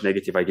large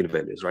negative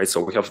eigenvalues, right?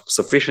 So we have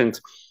sufficient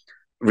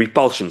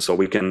repulsion, so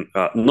we can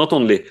not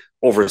only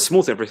over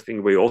smooth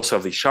everything, we also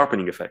have the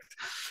sharpening effect.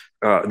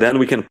 Then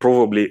we can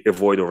probably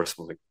avoid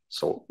oversmoothing.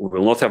 So we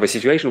will not have a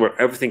situation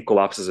where everything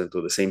collapses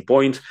into the same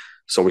point.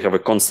 So we have a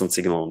constant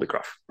signal on the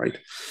graph, right?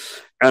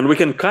 And we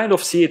can kind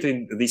of see it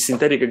in the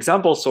synthetic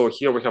example. So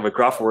here we have a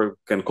graph where we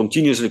can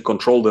continuously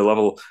control the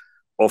level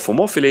of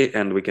homophily,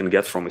 and we can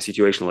get from a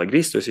situation like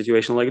this to a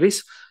situation like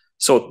this.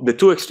 So the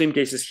two extreme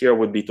cases here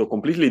would be to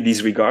completely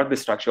disregard the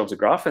structure of the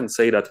graph and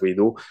say that we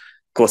do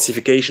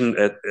classification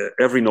at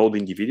every node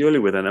individually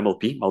with an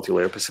MLP,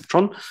 multi-layer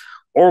perceptron.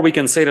 Or we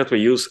can say that we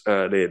use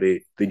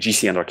the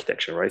GCN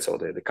architecture, right? So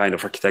the kind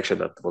of architecture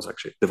that was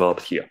actually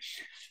developed here.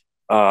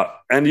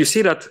 And you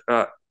see that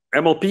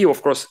MLP,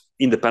 of course,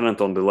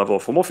 independent on the level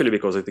of homophily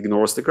because it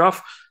ignores the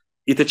graph.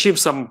 It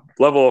achieves some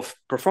level of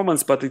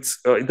performance, but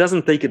it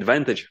doesn't take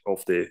advantage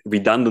of the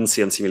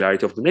redundancy and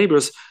similarity of the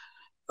neighbors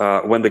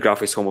when the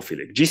graph is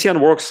homophilic. GCN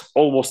works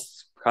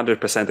almost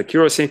 100%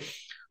 accuracy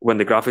when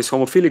the graph is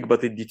homophilic,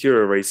 but it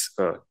deteriorates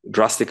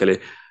drastically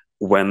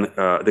when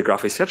the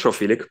graph is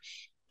heterophilic.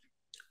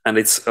 And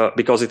it's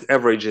because it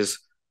averages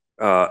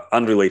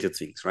unrelated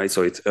things, right?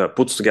 So it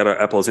puts together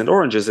apples and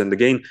oranges. And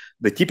again,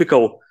 the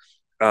typical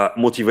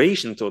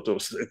motivation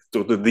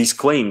to these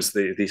claims,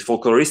 these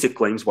folkloristic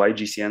claims, why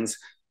GCNs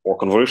or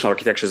convolutional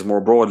architectures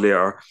more broadly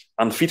are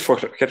unfit for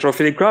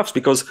heterophilic graphs,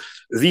 because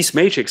this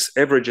matrix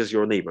averages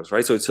your neighbors,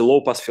 right? So it's a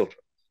low-pass filter.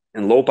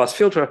 and low pass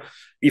filter,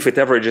 if it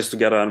averages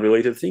together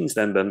unrelated things,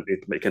 then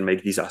it can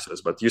make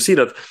disasters. But you see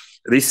that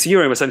this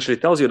theorem essentially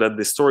tells you that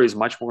the story is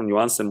much more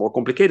nuanced and more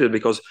complicated,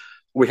 because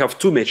we have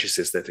two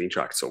matrices that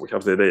interact. So we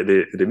have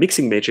the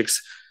mixing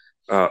matrix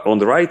on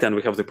the right, and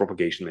we have the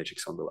propagation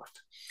matrix on the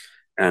left.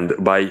 And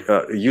by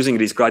using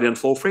this gradient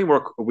flow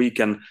framework, we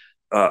can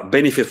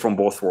benefit from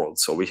both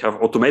worlds. So we have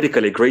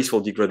automatically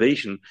graceful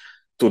degradation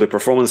to the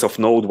performance of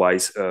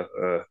node-wise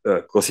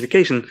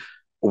classification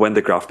when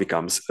the graph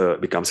becomes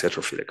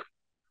heterophilic.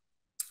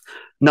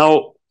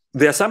 Now,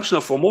 the assumption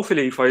of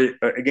homophily, if I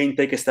again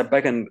take a step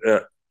back and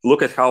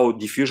look at how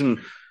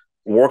diffusion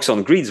works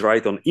on grids,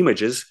 right, on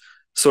images.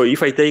 So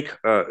if I take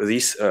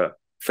this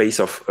face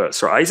of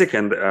Sir Isaac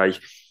and I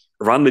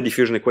run the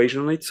diffusion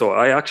equation on it, so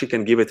I actually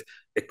can give it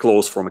a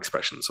closed form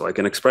expression. So I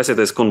can express it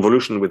as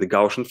convolution with the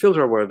Gaussian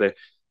filter, where the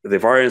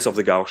variance of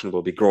the Gaussian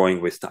will be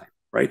growing with time,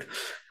 right?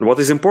 And what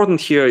is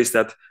important here is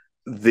that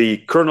the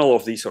kernel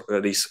of this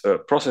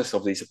process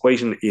of this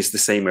equation is the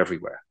same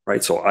everywhere,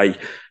 right? So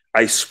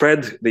I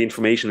spread the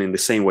information in the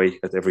same way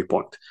at every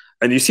point.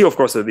 And you see, of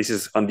course, that this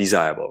is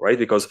undesirable, right?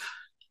 Because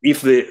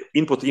if the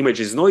input image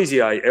is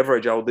noisy, I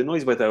average out the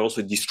noise, but I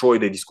also destroy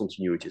the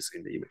discontinuities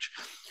in the image.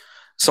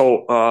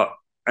 So,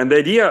 and the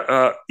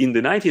idea in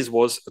the 90s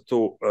was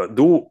to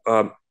do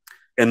a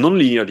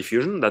nonlinear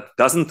diffusion that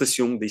doesn't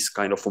assume this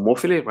kind of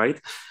homophily, right?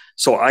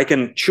 So I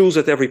can choose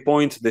at every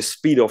point the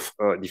speed of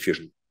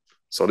diffusion.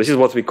 So this is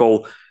what we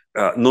call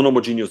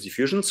non-homogeneous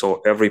diffusion.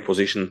 So every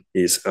position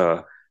has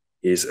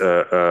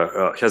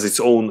its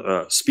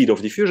own speed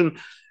of diffusion,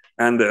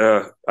 and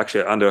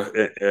actually under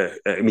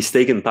a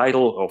mistaken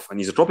title of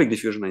anisotropic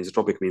diffusion.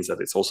 Anisotropic means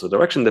that it's also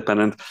direction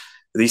dependent.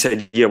 This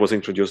idea was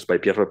introduced by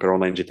Pietro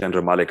Perona and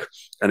Jitendra Malik,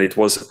 and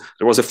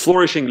there was a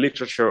flourishing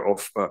literature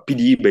of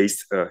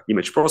PDE-based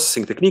image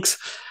processing techniques.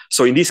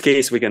 So in this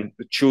case, we can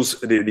choose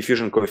the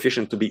diffusion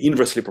coefficient to be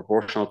inversely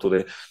proportional to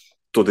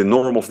the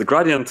norm of the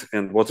gradient,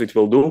 and what it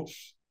will do,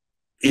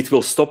 it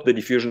will stop the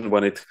diffusion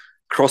when it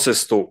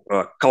crosses to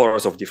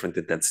colors of different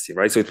intensity,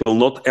 right? So it will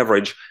not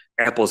average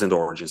apples and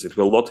oranges. It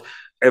will not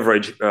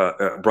average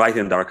bright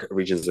and dark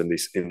regions in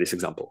this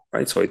example,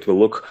 right? So it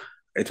will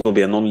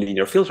be a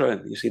nonlinear filter,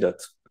 and you see that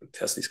it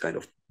has this kind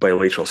of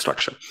bilateral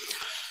structure.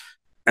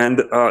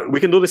 And we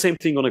can do the same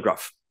thing on a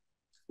graph.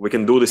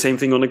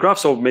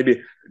 So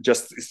maybe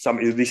just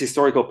this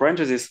historical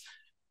parenthesis,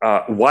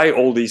 why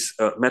all these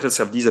methods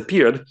have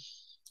disappeared.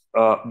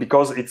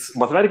 Because it's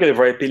mathematically a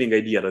very appealing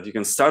idea that you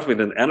can start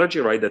with an energy,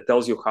 right, that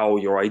tells you how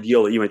your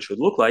ideal image should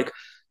look like,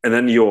 and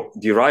then you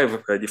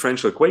derive a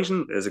differential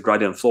equation as a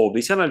gradient flow of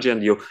this energy,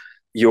 and you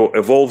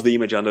evolve the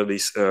image under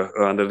this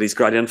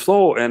gradient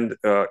flow, and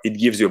it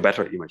gives you a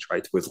better image,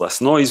 right, with less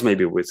noise,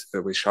 maybe with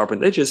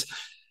sharpened edges.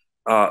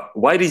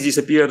 Why this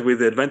disappeared with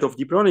the advent of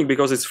deep learning?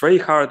 Because it's very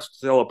hard to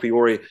tell a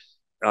priori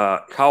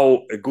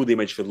how a good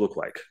image should look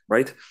like,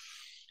 right?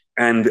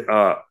 And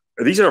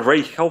these are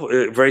very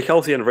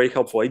healthy and very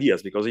helpful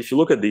ideas, because if you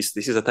look at this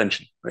is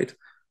attention, right?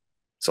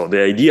 So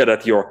the idea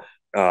that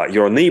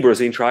your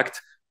neighbors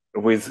interact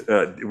with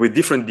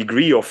different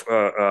degree of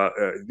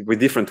with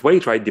different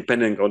weight, right,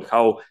 depending on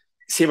how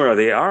similar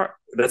they are,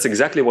 that's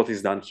exactly what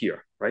is done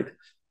here, right?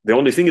 The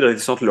only thing that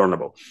it's not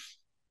learnable.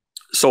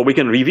 So we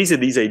can revisit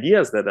these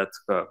ideas that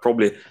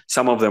probably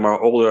some of them are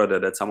older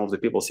than some of the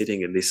people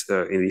sitting in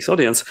this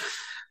audience.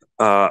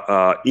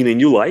 In a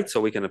new light,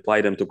 so we can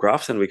apply them to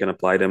graphs, and we can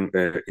apply them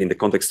in the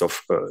context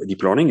of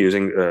deep learning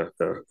using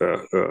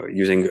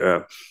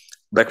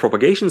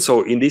backpropagation.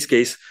 So in this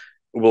case,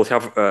 we'll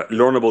have a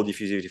learnable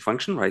diffusivity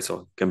function, right? So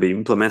it can be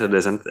implemented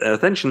as an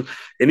attention.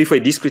 And if I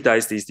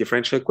discretize this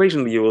differential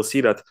equation, you will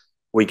see that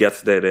we get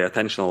the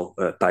attentional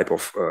type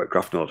of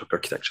graph neural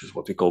architectures,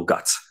 what we call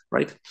GATS,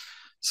 right?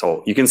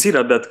 So you can see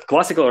that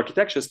classical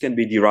architectures can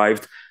be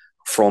derived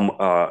from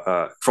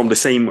the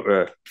same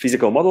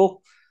physical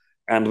model.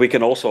 And we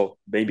can also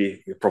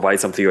maybe provide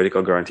some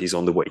theoretical guarantees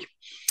on the way.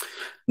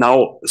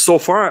 Now, so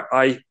far,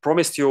 I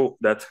promised you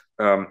that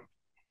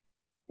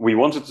we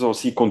wanted to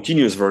see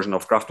continuous version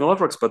of graph neural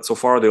networks, but so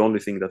far the only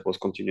thing that was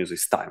continuous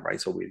is time, right?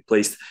 So we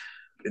placed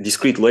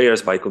discrete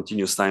layers by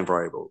continuous time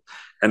variable.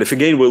 And if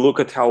again we look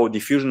at how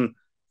diffusion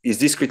is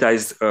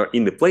discretized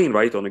in the plane,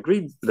 right, on a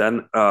grid,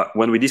 then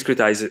when we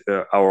discretize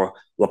our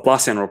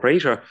Laplacian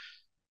operator,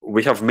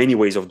 we have many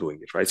ways of doing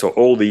it, right? So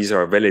all these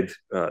are valid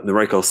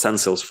numerical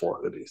stencils for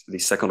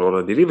this second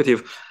order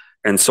derivative,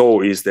 and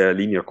so is the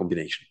linear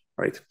combination,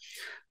 right?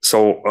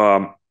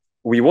 So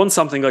we want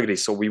something like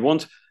this. So we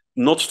want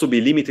not to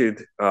be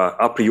limited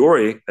a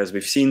priori, as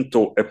we've seen,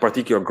 to a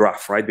particular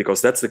graph, right?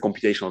 Because that's the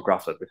computational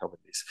graph that we have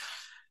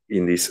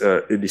in this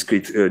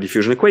discrete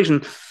diffusion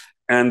equation.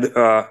 And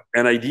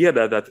an idea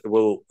that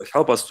will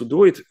help us to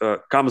do it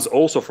comes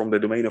also from the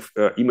domain of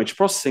image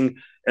processing.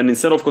 And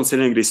instead of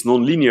considering this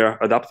nonlinear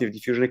adaptive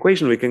diffusion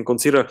equation, we can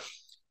consider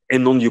a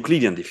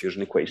non-Euclidean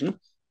diffusion equation.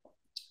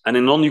 And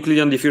in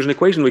non-Euclidean diffusion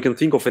equation, we can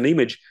think of an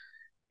image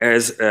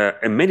as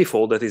a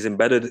manifold that is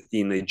embedded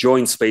in a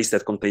joint space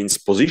that contains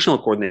positional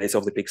coordinates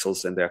of the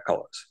pixels and their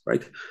colors,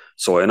 right?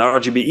 So an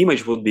RGB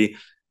image would be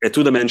a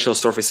two-dimensional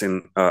surface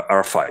in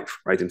R5,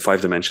 right, in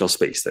 5-dimensional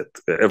space, that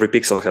every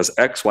pixel has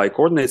X, Y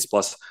coordinates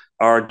plus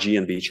R, G,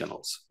 and B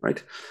channels,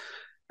 right?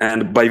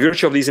 And by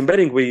virtue of this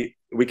embedding,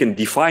 we can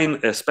define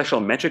a special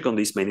metric on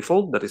this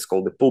manifold that is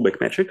called the pullback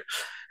metric.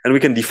 And we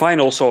can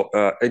define also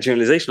a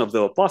generalization of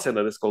the Laplacian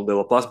that is called the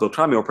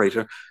Laplace-Beltrami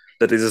operator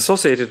that is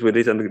associated with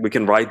it. And we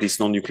can write this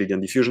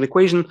non-Euclidean diffusion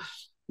equation.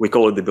 We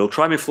call it the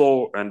Beltrami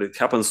flow, and it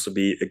happens to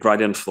be a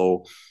gradient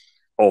flow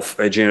of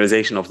a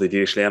generalization of the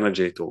Dirichlet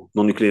energy to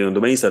non-Euclidean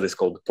domains that is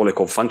called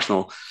Polyakov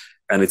functional,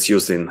 and it's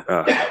used in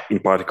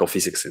particle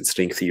physics and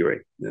string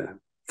theory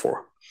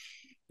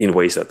in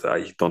ways that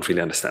I don't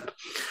really understand.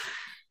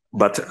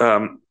 But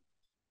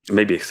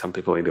maybe some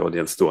people in the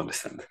audience do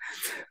understand.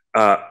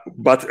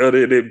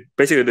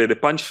 Basically, the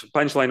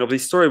punchline of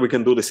this story, we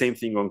can do the same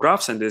thing on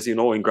graphs. And as you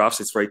know, in graphs,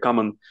 it's very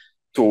common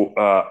to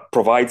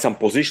provide some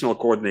positional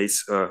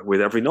coordinates with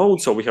every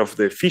node. So we have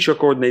the feature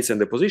coordinates and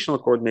the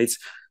positional coordinates.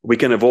 We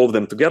can evolve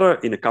them together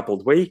in a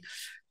coupled way.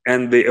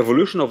 And the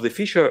evolution of the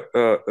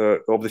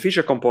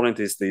feature component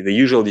is the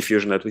usual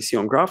diffusion that we see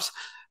on graphs.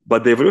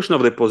 But the evolution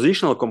of the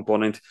positional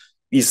component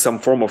is some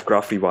form of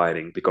graph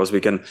rewiring, because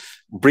we can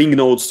bring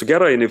nodes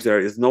together, and if there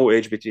is no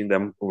edge between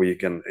them, we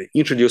can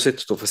introduce it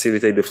to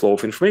facilitate the flow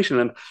of information.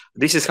 And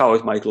this is how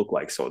it might look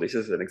like. So this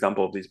is an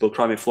example of this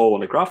Beltrami flow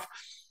on a graph.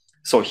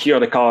 So here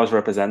the colors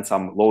represent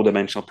some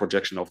low-dimensional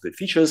projection of the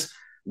features.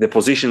 The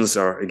positions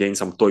are, again,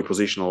 some toy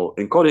positional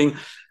encoding.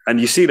 And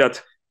you see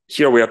that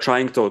here we are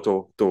trying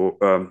to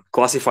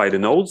classify the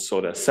nodes. So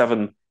there are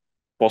 7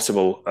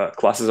 possible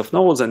classes of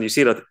nodes. And you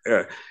see that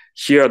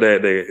here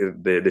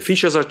the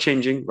features are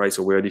changing, right?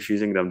 So we are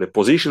diffusing them. The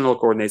positional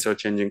coordinates are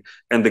changing,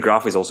 and the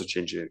graph is also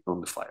changing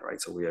on the fly,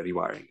 right? So we are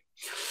rewiring.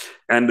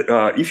 And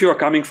if you are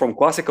coming from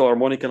classical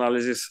harmonic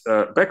analysis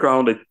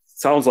background, it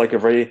sounds like a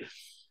very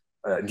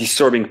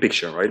disturbing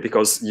picture, right?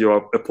 Because you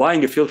are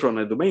applying a filter on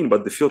a domain,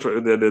 but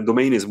the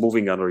domain is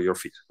moving under your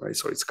feet, right?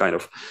 So it's kind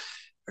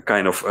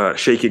of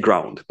shaky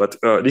ground. But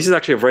this is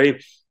actually a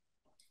very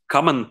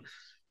common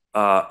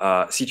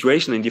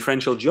situation in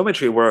differential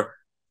geometry, where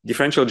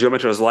differential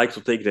geometers like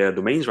to take their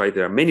domains, right,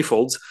 their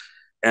manifolds,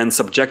 and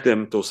subject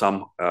them to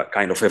some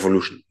kind of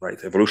evolution, right?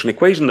 Evolution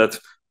equation that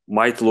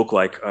might look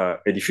like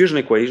a diffusion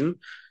equation.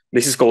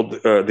 This is called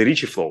the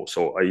Ricci flow.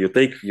 So you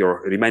take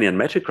your Riemannian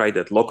metric, right,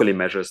 that locally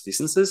measures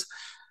distances,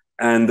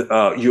 and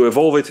you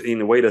evolve it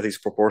in a way that is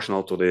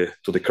proportional to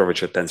the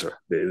curvature tensor,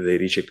 the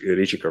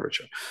Ricci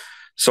curvature.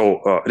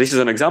 So this is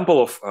an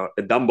example of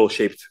a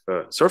dumbbell-shaped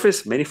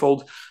surface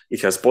manifold.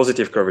 It has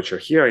positive curvature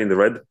here in the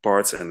red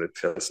parts, and it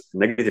has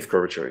negative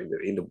curvature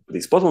in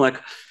this bottleneck.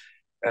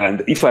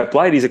 And if I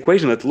apply this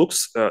equation, it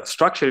looks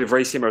structurally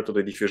very similar to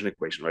the diffusion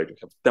equation, right? We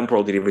have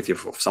temporal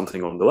derivative of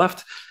something on the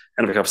left,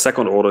 and we have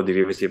second-order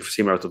derivative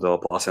similar to the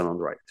Laplacian on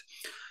the right.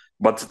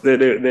 But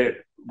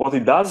what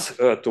it does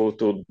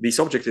to this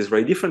object is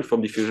very different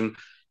from diffusion.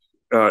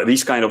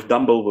 This kind of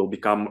dumbbell will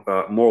become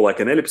more like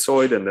an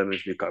ellipsoid, and then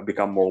it will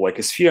become more like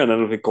a sphere, and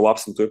then it will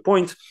collapse into a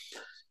point.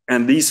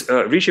 And these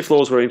Ricci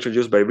flows were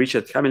introduced by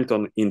Richard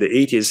Hamilton in the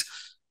 80s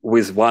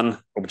with one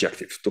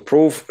objective: to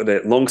prove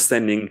the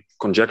long-standing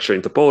conjecture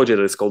in topology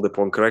that is called the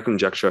Poincare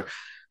conjecture,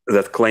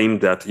 that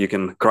claimed that you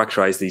can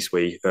characterize this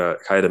way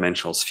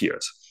high-dimensional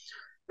spheres.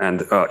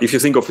 And if you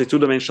think of the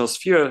two-dimensional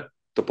sphere,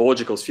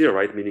 topological sphere,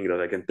 right, meaning that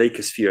I can take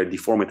a sphere and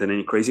deform it in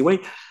any crazy way,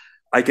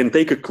 I can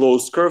take a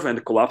closed curve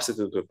and collapse it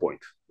into a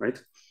point,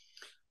 right?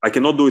 I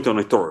cannot do it on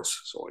a torus.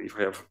 So if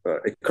I have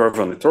a curve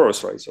on a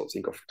torus, right, so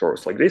think of a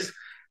torus like this.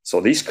 So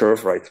this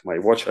curve, right, my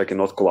watch, I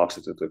cannot collapse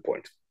it into a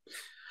point.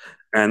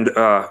 And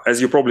as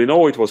you probably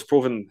know, it was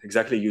proven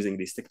exactly using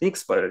these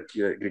techniques by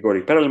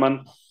Grigori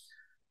Perelman.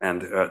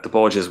 And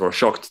topologists were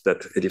shocked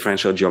that a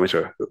differential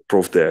geometer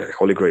proved the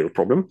Holy Grail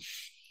problem.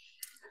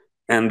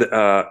 And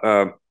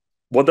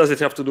what does it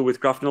have to do with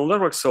graph neural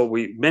networks? So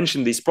we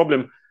mentioned this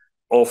problem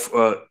of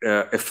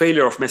a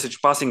failure of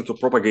message passing to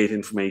propagate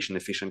information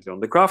efficiently on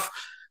the graph,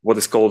 what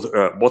is called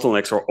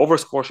bottlenecks or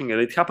oversquashing. And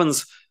it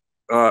happens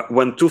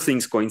when two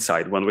things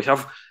coincide. When we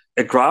have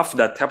a graph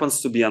that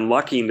happens to be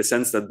unlucky in the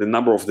sense that the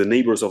number of the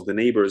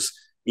neighbors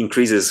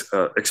increases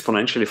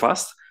exponentially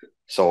fast.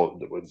 So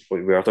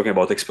we are talking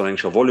about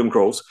exponential volume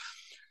growth.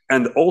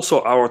 And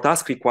also our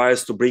task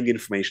requires to bring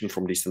information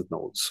from distant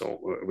nodes. So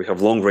we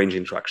have long-range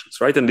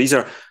interactions, right? And these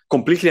are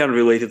completely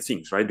unrelated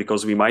things, right?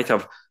 Because we might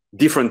have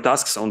different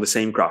tasks on the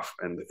same graph,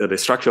 and the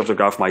structure of the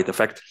graph might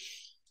affect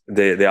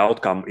the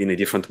outcome in a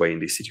different way in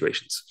these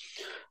situations.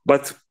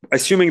 But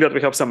assuming that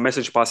we have some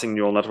message passing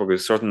neural network with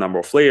a certain number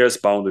of layers,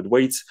 bounded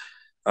weights,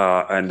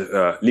 and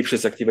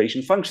Lipschitz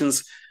activation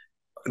functions,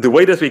 the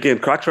way that we can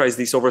characterize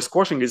this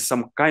oversquashing is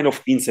some kind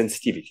of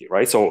insensitivity,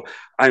 right? So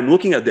I'm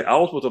looking at the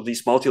output of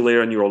this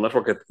multi-layer neural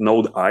network at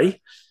node I,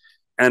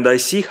 and I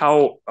see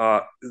how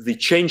the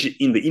change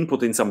in the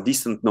input in some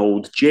distant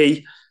node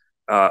J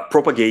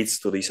propagates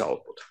to this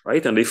output,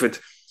 right? And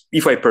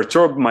if I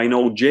perturb my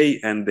node J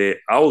and the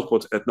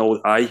output at node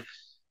I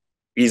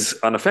is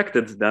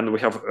unaffected, then we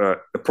have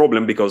a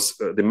problem, because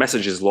the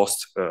message is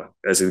lost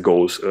as it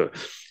goes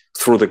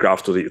through the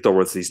graph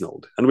towards this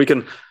node. And we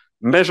can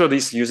measure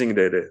this using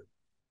the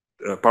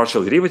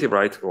partial derivative,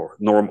 right, or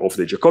norm of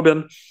the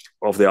Jacobian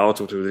of the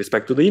output with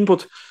respect to the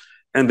input.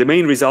 And the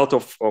main result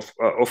of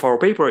our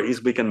paper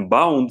is we can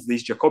bound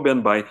this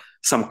Jacobian by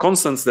some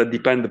constants that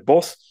depend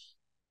both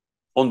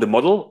on the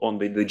model, on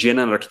the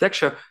GNN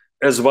architecture,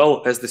 as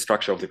well as the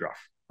structure of the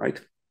graph, right?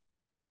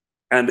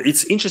 And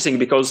it's interesting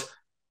because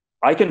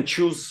I can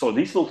choose, so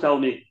this will tell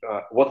me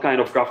what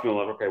kind of graph neural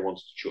network I want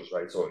to choose,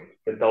 right? So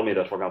it can tell me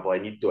that, for example, I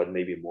need to add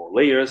maybe more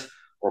layers,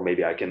 or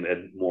maybe I can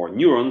add more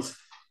neurons.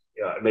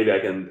 Maybe I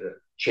can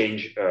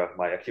change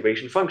my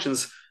activation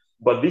functions,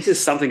 but this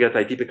is something that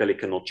I typically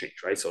cannot change,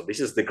 right? So this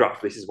is the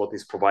graph. This is what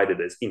is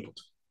provided as input,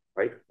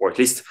 right? Or at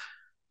least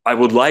I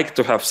would like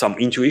to have some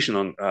intuition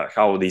on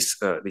how this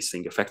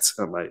thing affects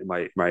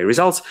my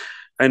results.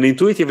 And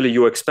intuitively,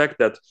 you expect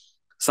that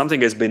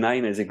something as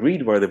benign as a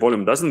grid where the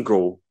volume doesn't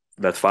grow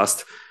that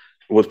fast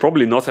would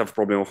probably not have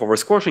problem of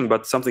oversquashing,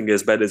 but something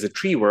as bad as a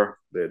tree where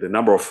the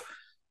number of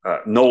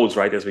nodes,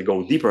 right, as we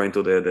go deeper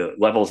into the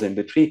levels in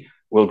the tree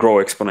will grow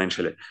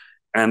exponentially.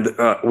 And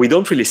we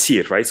don't really see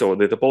it, right? So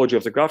the topology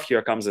of the graph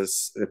here comes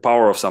as the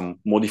power of some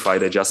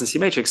modified adjacency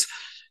matrix.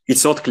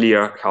 It's not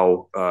clear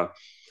how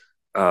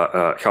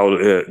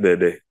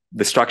the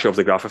structure of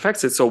the graph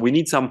affects it. So we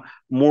need some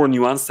more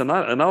nuanced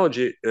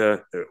analogy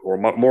or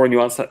more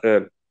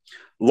nuanced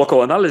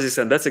local analysis,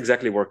 and that's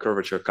exactly where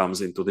curvature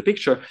comes into the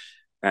picture.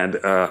 And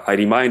I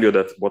remind you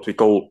that what we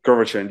call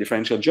curvature in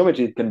differential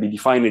geometry can be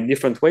defined in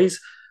different ways,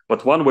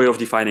 but one way of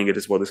defining it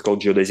is what is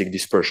called geodesic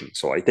dispersion.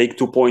 So I take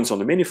 2 points on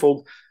the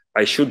manifold,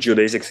 I shoot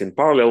geodesics in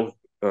parallel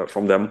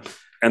from them,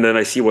 and then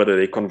I see whether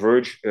they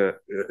converge,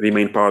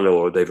 remain parallel,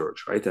 or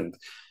diverge, right? And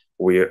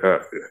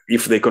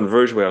if they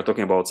converge, we are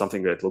talking about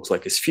something that looks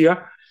like a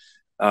sphere.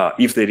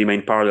 If they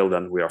remain parallel,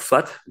 then we are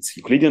flat. It's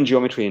Euclidean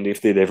geometry. And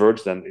if they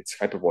diverge, then it's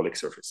hyperbolic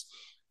surface.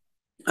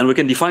 And we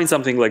can define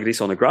something like this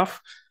on a graph.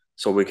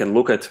 So we can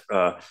look at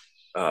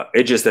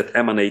edges that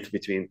emanate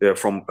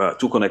from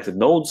 2 connected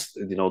nodes,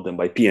 denote them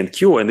by P and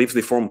Q. And if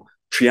they form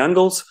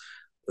triangles,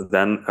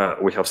 then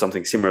we have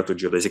something similar to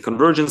geodesic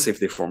convergence. If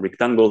they form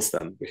rectangles,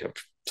 then we have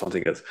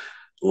something that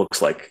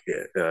looks like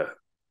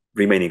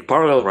remaining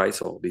parallel, right?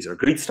 So these are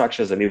grid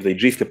structures. And if they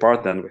drift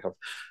apart, then we have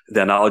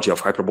the analogy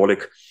of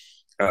hyperbolic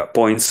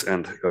points,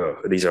 and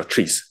these are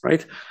trees,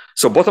 right?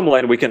 So bottom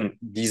line, we can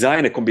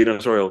design a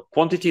combinatorial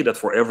quantity that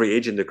for every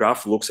edge in the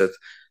graph looks at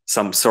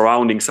some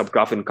surrounding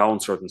subgraph and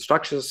counts certain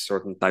structures,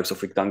 certain types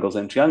of rectangles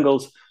and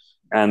triangles,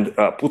 and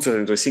puts it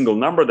into a single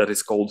number that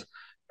is called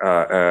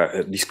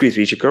discrete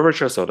Ricci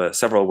curvature. So there are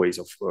several ways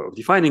of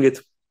defining it.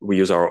 We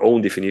use our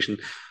own definition.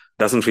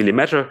 Doesn't really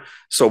matter.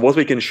 So what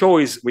we can show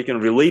is we can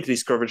relate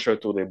this curvature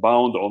to the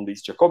bound on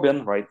this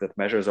Jacobian, right, that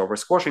measures over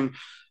squashing.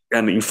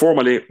 And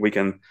informally, we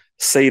can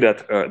say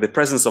that the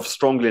presence of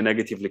strongly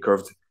negatively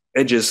curved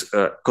edges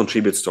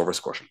contributes to over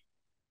squashing.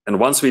 And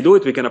once we do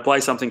it, we can apply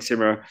something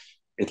similar,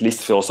 at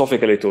least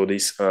philosophically, to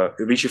this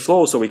Ricci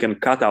flow. So we can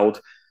cut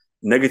out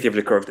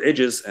negatively curved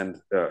edges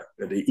and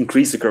they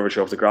increase the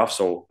curvature of the graph,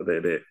 so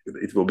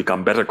it will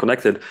become better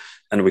connected.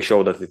 And we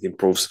show that it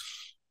improves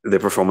the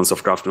performance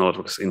of graph neural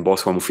networks in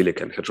both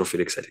homophilic and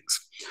heterophilic settings.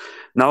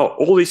 Now,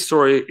 all this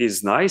story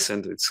is nice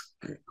and it's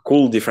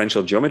cool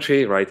differential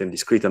geometry, right, and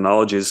discrete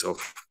analogies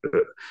of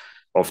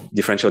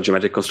differential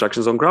geometric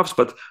constructions on graphs.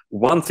 But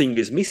one thing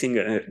is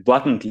missing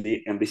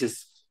blatantly, and this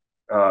is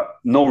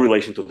no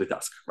relation to the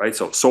task, right?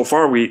 So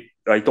far,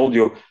 I told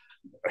you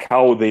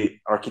how the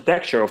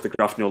architecture of the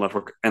graph neural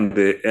network and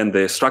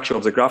the structure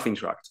of the graph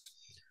interact,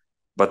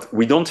 but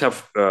we don't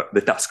have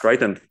the task,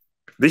 right? And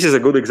this is a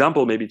good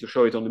example, maybe to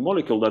show it on the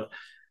molecule, that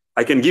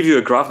I can give you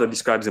a graph that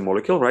describes a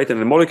molecule, right?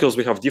 And in molecules,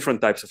 we have different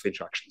types of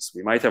interactions.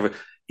 We might have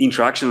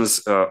interactions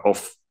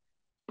of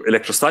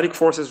electrostatic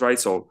forces, right?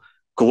 So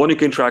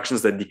colonic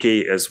interactions that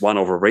decay as 1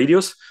 over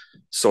radius.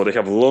 So they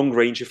have long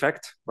range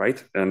effect,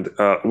 right? And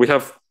we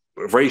have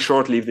very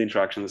short-lived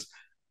interactions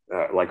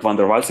like van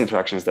der Waals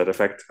interactions that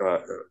affect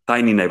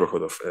tiny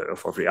neighborhood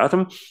of every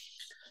atom.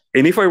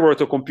 And if I were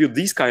to compute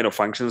these kind of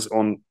functions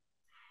on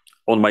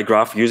my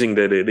graph using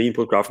the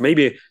input graph,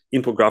 maybe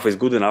input graph is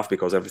good enough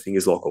because everything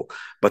is local.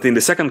 But in the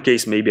second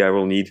case, maybe I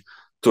will need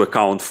to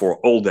account for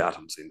all the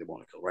atoms in the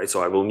molecule, right?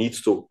 So I will need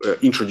to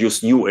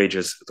introduce new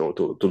edges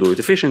to do it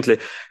efficiently.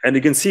 And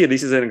you can see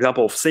this is an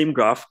example of same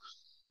graph,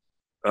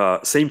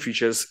 same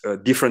features,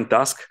 different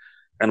task.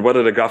 And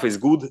whether the graph is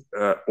good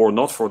or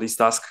not for this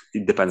task,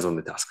 it depends on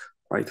the task,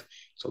 right?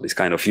 So this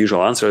kind of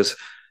usual answers,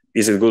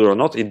 is it good or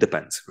not? It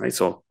depends, right?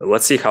 So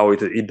let's see how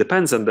it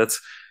depends. And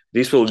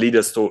this will lead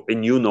us to a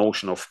new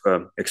notion of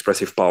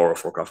expressive power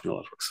for graph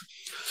neural networks.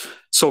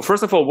 So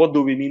first of all, what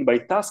do we mean by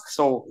task?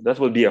 So that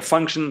will be a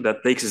function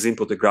that takes as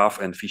input the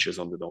graph and features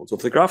on the nodes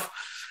of the graph.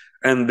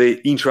 And the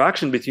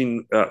interaction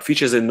between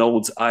features and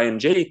nodes I and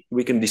j,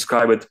 we can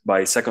describe it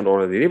by second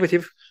order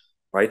derivative,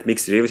 right?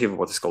 Mixed derivative of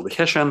what is called the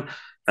Hessian,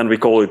 and we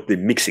call it the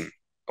mixing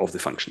of the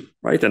function,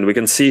 right? And we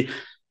can see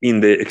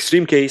in the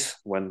extreme case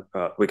when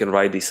we can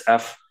write this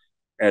f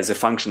as a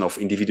function of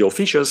individual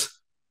features.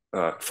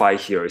 Phi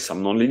here is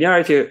some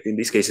nonlinearity. In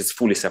this case, it's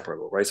fully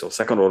separable, right? So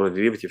second order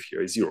derivative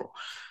here is 0.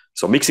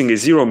 So mixing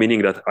is 0,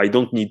 meaning that I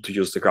don't need to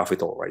use the graph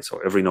at all, right? So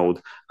every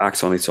node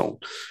acts on its own.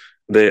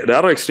 The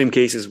other extreme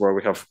cases where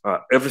we have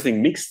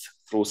everything mixed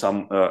through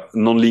some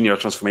nonlinear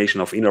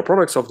transformation of inner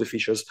products of the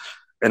features.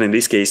 And in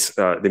this case,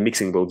 the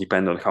mixing will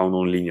depend on how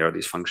nonlinear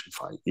this function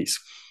phi is.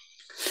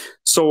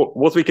 So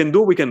what we can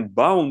do, we can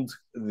bound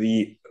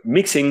the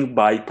mixing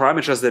by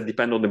parameters that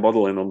depend on the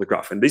model and on the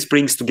graph. And this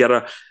brings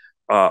together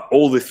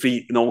all the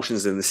three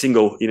notions in a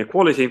single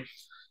inequality.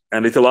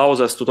 And it allows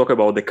us to talk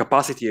about the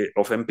capacity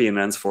of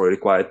MPNNs for a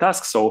required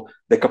task. So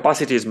the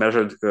capacity is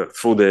measured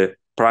through the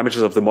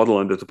parameters of the model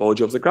and the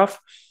topology of the graph.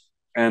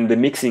 And the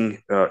mixing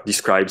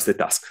describes the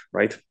task,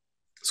 right?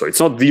 So it's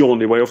not the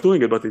only way of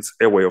doing it, but it's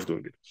a way of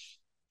doing it.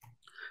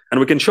 And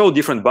we can show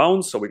different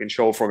bounds. So we can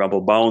show, for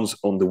example, bounds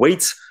on the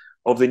weights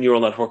of the neural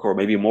network, or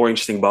maybe more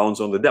interesting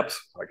bounds on the depth.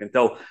 I can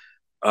tell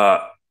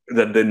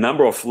that the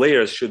number of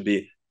layers should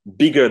be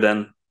bigger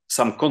than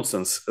some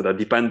constants that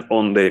depend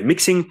on the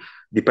mixing,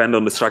 depend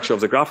on the structure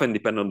of the graph, and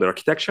depend on the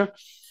architecture.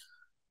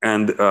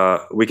 And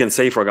we can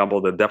say, for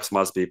example, the depth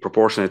must be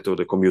proportionate to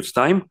the commute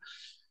time.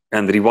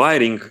 And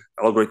rewiring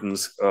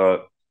algorithms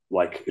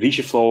like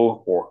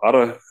Ricci-flow or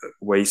other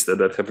ways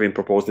that have been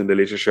proposed in the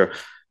literature,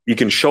 you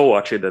can show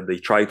actually that they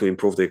try to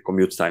improve the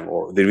commute time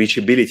or the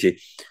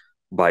reachability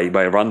by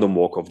a random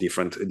walk of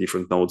different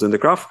nodes in the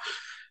graph.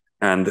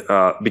 And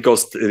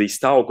because this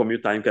tau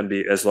commute time can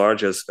be as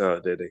large as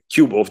the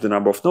cube of the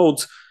number of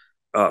nodes,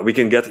 we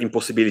can get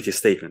impossibility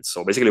statements.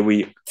 So basically,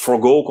 we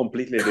forgo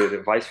completely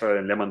the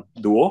Weisfeiler-Lehman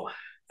duo,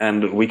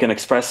 and we can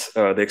express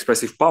the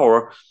expressive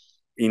power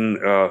in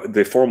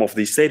the form of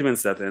these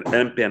statements that an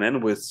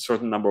MPNN with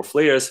certain number of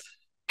layers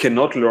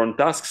cannot learn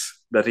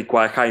tasks that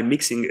require high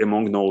mixing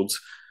among nodes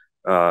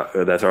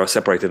that are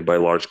separated by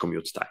large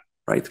commute time,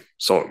 right?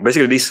 So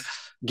basically, this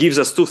gives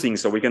us two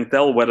things. So we can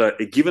tell whether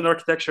a given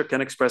architecture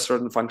can express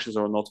certain functions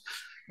or not,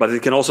 but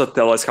it can also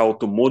tell us how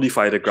to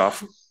modify the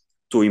graph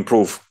to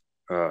improve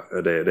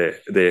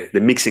the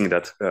mixing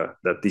that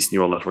this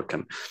neural network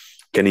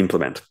can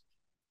implement.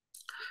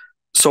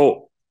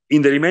 So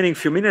in the remaining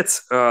few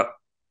minutes,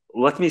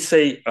 let me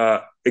say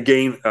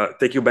again,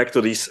 take you back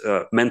to this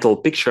mental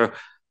picture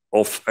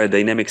of a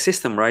dynamic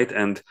system, right?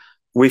 And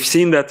we've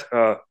seen that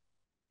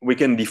we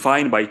can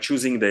define by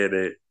choosing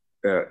the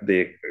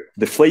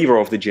flavor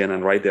of the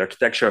GNN, right? The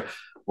architecture,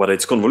 whether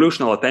it's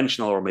convolutional,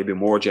 attentional, or maybe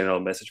more general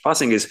message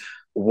passing, is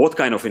what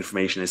kind of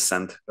information is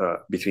sent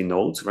between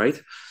nodes,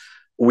 right?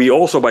 We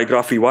also, by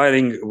graph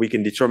rewiring, we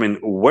can determine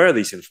where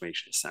this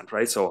information is sent,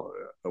 right? So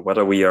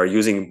whether we are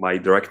using my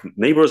direct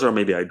neighbors, or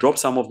maybe I drop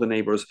some of the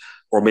neighbors,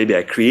 or maybe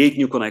I create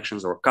new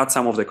connections or cut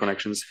some of the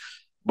connections.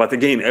 But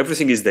again,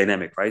 everything is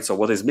dynamic, right? So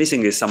what is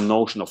missing is some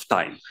notion of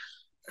time.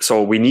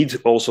 So we need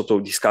also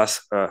to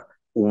discuss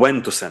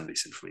when to send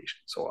this information.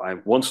 So I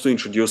want to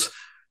introduce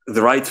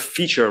the right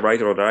feature,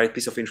 right, or the right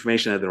piece of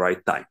information at the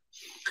right time.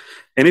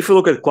 And if you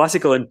look at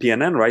classical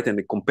MPNN, right,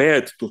 and compare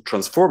it to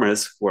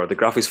transformers where the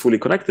graph is fully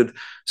connected,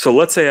 so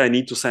let's say I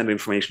need to send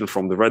information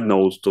from the red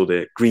node to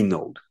the green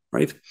node,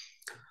 right?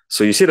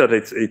 So you see that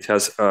it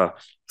has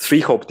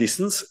 3-hop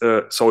distance,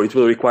 so it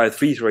will require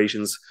 3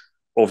 iterations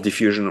of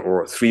diffusion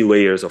or 3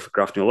 layers of a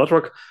graph neural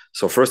network.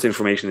 So first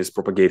information is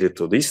propagated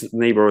to this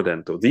neighbor,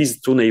 then to these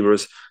 2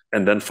 neighbors,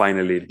 and then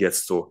finally it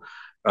gets to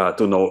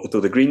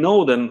the green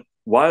node. And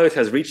while it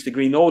has reached the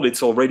green node,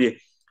 it's already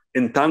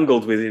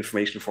entangled with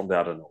information from the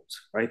other nodes,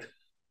 right?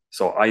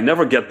 So I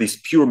never get this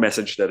pure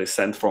message that is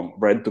sent from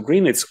red to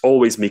green. It's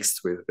always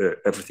mixed with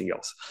everything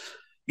else.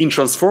 In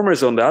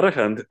transformers, on the other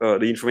hand,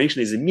 the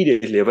information is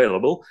immediately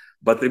available,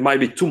 but it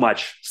might be too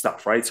much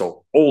stuff, right?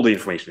 So all the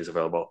information is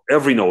available.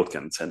 Every node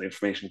can send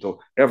information to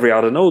every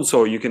other node,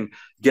 so you can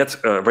get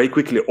very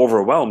quickly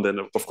overwhelmed.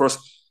 And of course,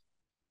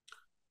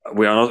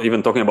 we are not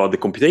even talking about the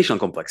computational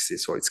complexity,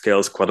 so it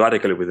scales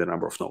quadratically with the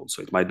number of nodes.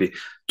 So it might be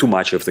too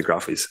much if the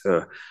graph is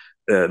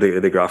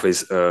the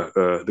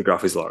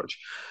graph is large.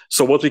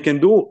 So what we can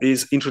do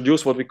is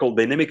introduce what we call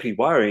dynamic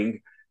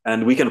rewiring,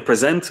 and we can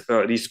present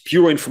this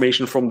pure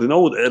information from the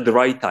node at the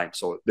right time.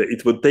 So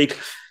it will take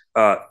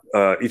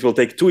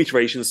 2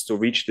 iterations to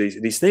reach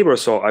this neighbor.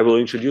 So I will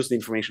introduce the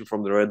information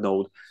from the red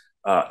node,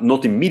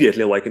 not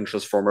immediately like in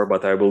transformer,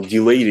 but I will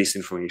delay this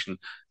information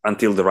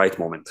until the right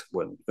moment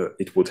when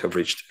it would have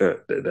reached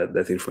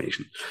that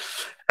information.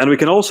 And we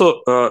can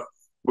also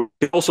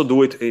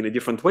do it in a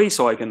different way.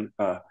 So I can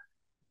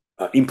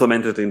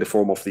implement it in the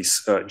form of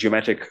these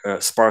geometric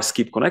sparse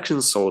skip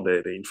connections. So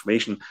the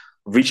information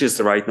reaches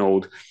the right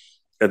node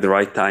at the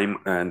right time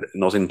and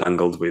not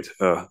entangled with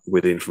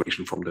the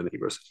information from the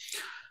neighbors.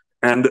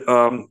 And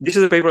this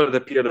is a paper that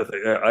appeared at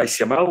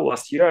ICML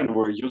last year, and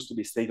we're used to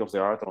be state of the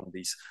art on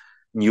this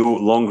new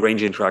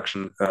long-range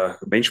interaction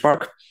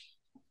benchmark.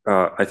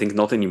 I think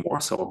not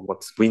anymore. So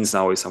what wins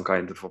now is some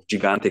kind of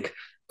gigantic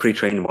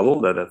pre-trained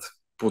model that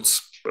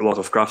puts a lot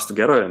of graphs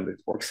together, and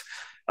it works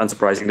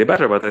unsurprisingly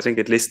better. But I think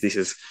at least this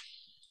is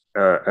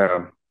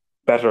a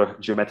better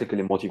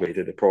geometrically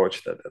motivated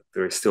approach, that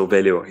there is still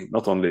value in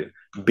not only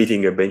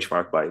beating a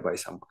benchmark by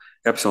some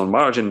epsilon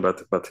margin,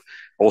 but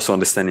also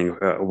understanding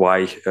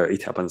why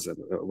it happens and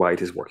why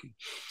it is working.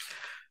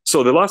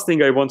 So the last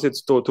thing I wanted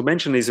to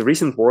mention is a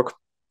recent work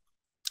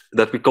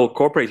that we call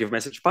cooperative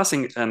message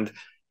passing. And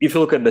if you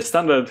look at the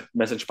standard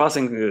message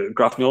passing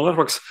graph neural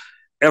networks,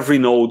 every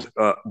node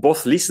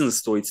both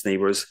listens to its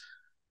neighbors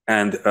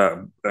and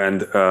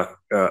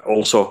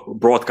also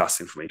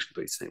broadcasts information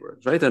to its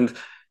neighbors, right? And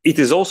it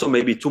is also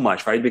maybe too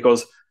much, right?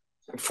 Because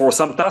for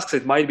some tasks,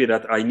 it might be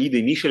that I need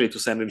initially to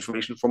send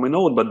information from a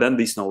node, but then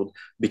this node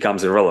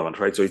becomes irrelevant,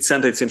 right? So it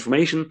sent its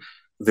information.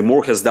 The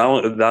more has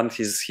done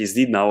his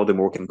deed now, the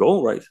more can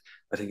go, right?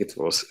 I think it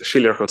was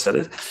Schiller who said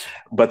it.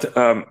 But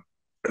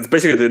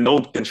basically, the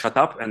node can shut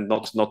up and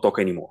not talk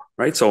anymore,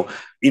 right? So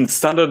in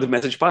standard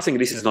message passing,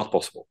 this is not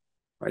possible,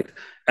 right?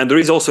 And there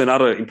is also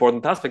another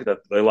important aspect that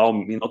allow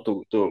me not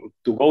to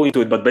go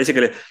into it, but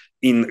basically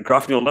in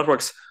graph neural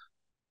networks,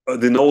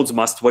 the nodes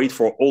must wait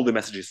for all the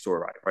messages to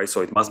arrive, right?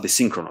 So it must be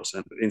synchronous.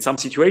 And in some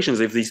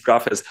situations, if this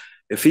graph has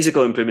a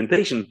physical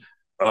implementation,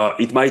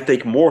 it might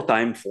take more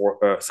time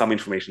for some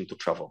information to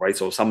travel, right?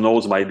 So some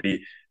nodes might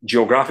be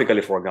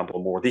geographically, for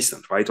example, more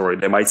distant, right? Or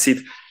they might sit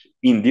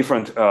in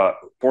different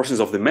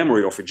portions of the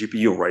memory of a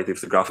GPU, right?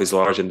 If the graph is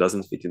large and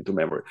doesn't fit into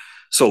memory.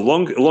 So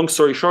long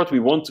story short, we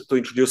want to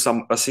introduce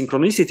some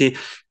asynchronicity,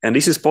 and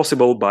this is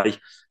possible by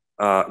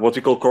what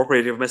we call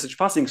cooperative message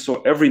passing.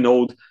 So every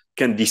node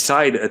can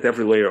decide at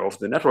every layer of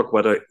the network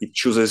whether it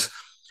chooses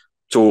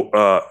to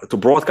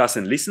broadcast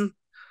and listen,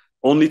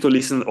 only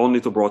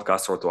to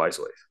broadcast, or to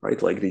isolate,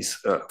 right? Like these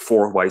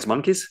 4 wise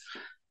monkeys.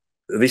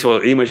 This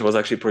image was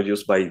actually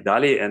produced by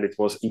DALI, and it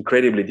was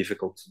incredibly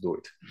difficult to do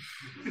it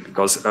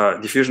because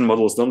diffusion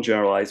models don't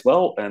generalize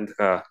well, and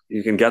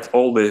you can get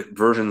all the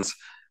versions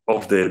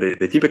of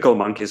the typical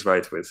monkeys,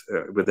 right,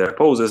 with their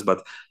poses,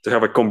 but to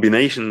have a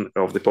combination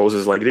of the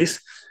poses like this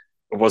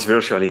was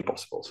virtually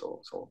impossible.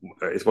 So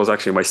it was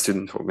actually my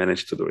student who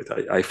managed to do it.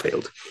 I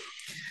failed.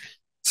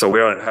 So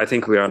I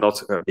think we are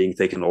not being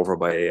taken over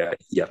by AI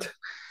yet,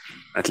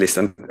 at least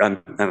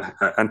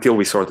until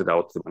we sorted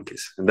out the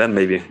monkeys, and then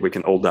maybe we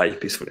can all die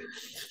peacefully.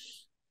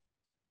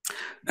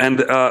 And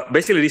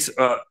basically, this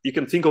you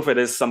can think of it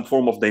as some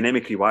form of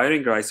dynamic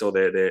rewiring, right? So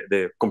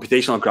the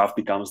computational graph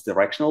becomes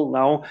directional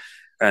now,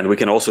 and we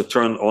can also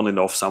turn on and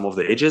off some of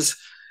the edges.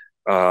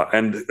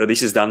 And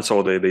this is done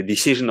so the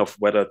decision of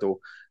whether to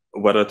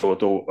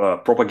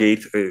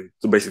propagate,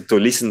 to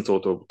listen,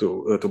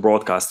 to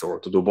broadcast, or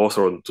to do both,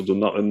 or to do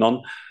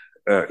none,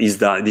 is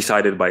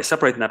decided by a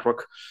separate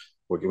network.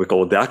 We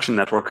call it the action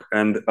network.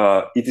 And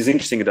it is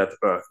interesting that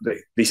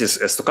this is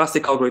a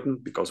stochastic algorithm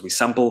because we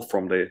sample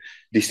from the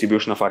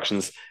distribution of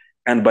actions.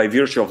 And by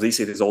virtue of this,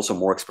 it is also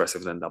more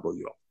expressive than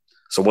WL.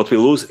 So what we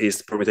lose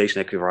is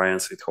permutation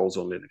equivariance. It holds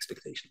only an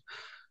expectation,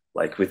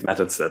 like with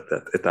methods that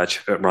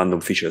attach random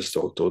features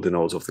to the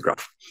nodes of the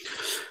graph.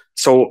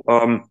 So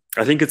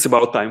I think it's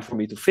about time for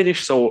me to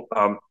finish. So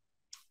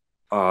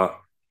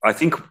I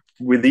think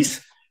with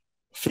these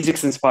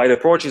physics-inspired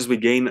approaches, we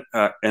gain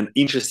an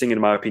interesting, in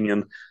my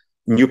opinion,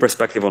 new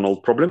perspective on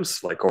old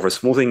problems like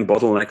over-smoothing,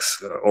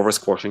 bottlenecks,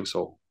 over-squashing.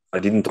 So I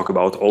didn't talk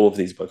about all of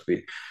these, but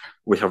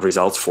we have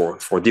results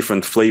for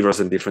different flavors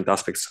and different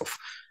aspects of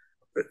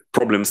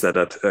problems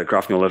that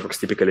graph neural networks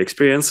typically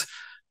experience.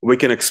 We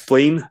can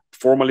explain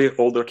formally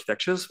old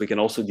architectures. We can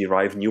also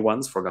derive new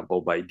ones, for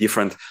example, by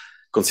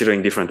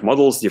considering different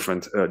models,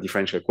 different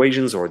differential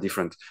equations, or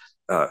different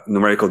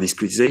numerical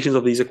discretizations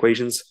of these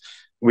equations.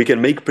 We can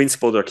make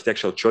principled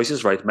architectural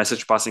choices, right?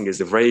 Message passing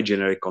is a very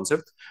generic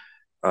concept,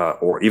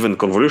 or even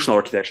convolutional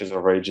architectures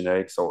are very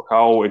generic. So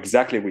how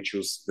exactly we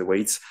choose the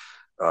weights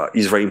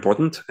is very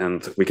important,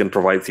 and we can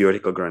provide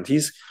theoretical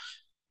guarantees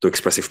to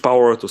expressive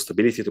power, to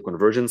stability, to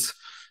convergence.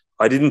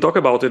 I didn't talk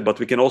about it, but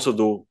we can also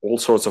do all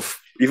sorts of,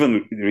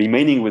 even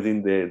remaining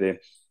within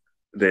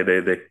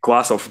the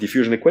class of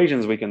diffusion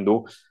equations, we can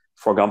do,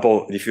 for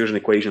example, diffusion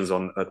equations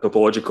on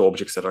topological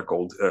objects that are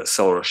called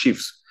cellular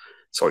sheaves.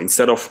 So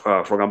instead of,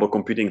 for example,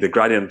 computing the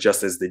gradient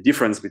just as the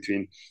difference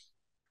between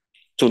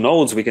 2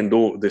 nodes, we can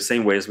do the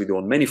same way as we do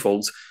on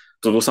manifolds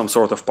to do some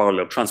sort of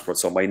parallel transport.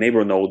 So my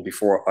neighbor node,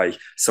 before I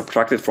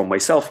subtract it from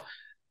myself,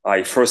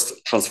 I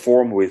first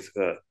transform with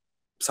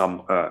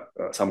some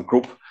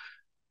group,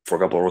 for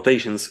example,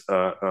 rotations,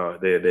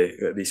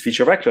 this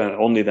feature vector, and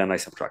only then I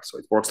subtract. So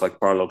it works like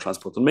parallel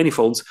transport on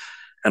manifolds,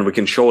 and we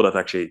can show that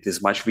actually it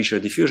is much richer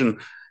diffusion,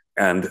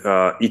 and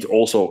it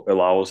also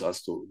allows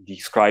us to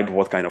describe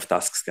what kind of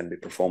tasks can be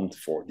performed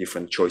for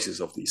different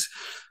choices of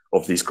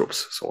these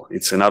groups. So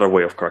it's another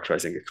way of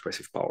characterizing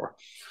expressive power.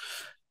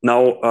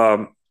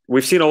 Now,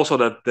 we've seen also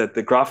that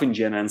the graph in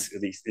GNNs,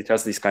 it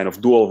has this kind of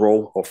dual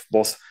role of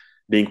both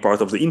being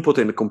part of the input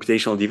and the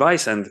computational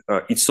device, and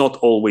it's not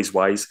always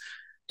wise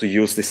to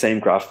use the same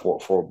graph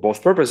for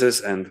both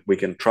purposes, and we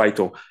can try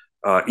to,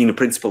 in a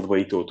principled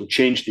way, to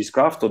change this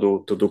graph, to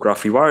do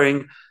graph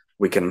rewiring.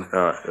 We can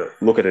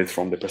look at it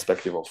from the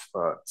perspective of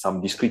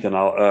some discrete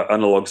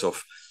analogs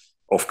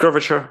of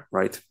curvature,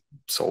 right?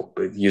 So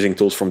using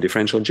tools from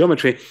differential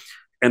geometry,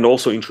 and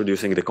also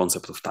introducing the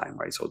concept of time,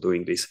 right? So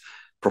doing this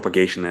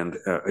propagation and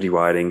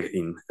rewiring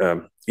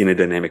in a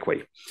dynamic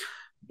way.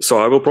 So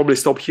I will probably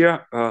stop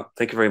here.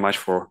 Thank you very much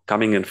for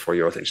coming and for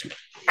your attention.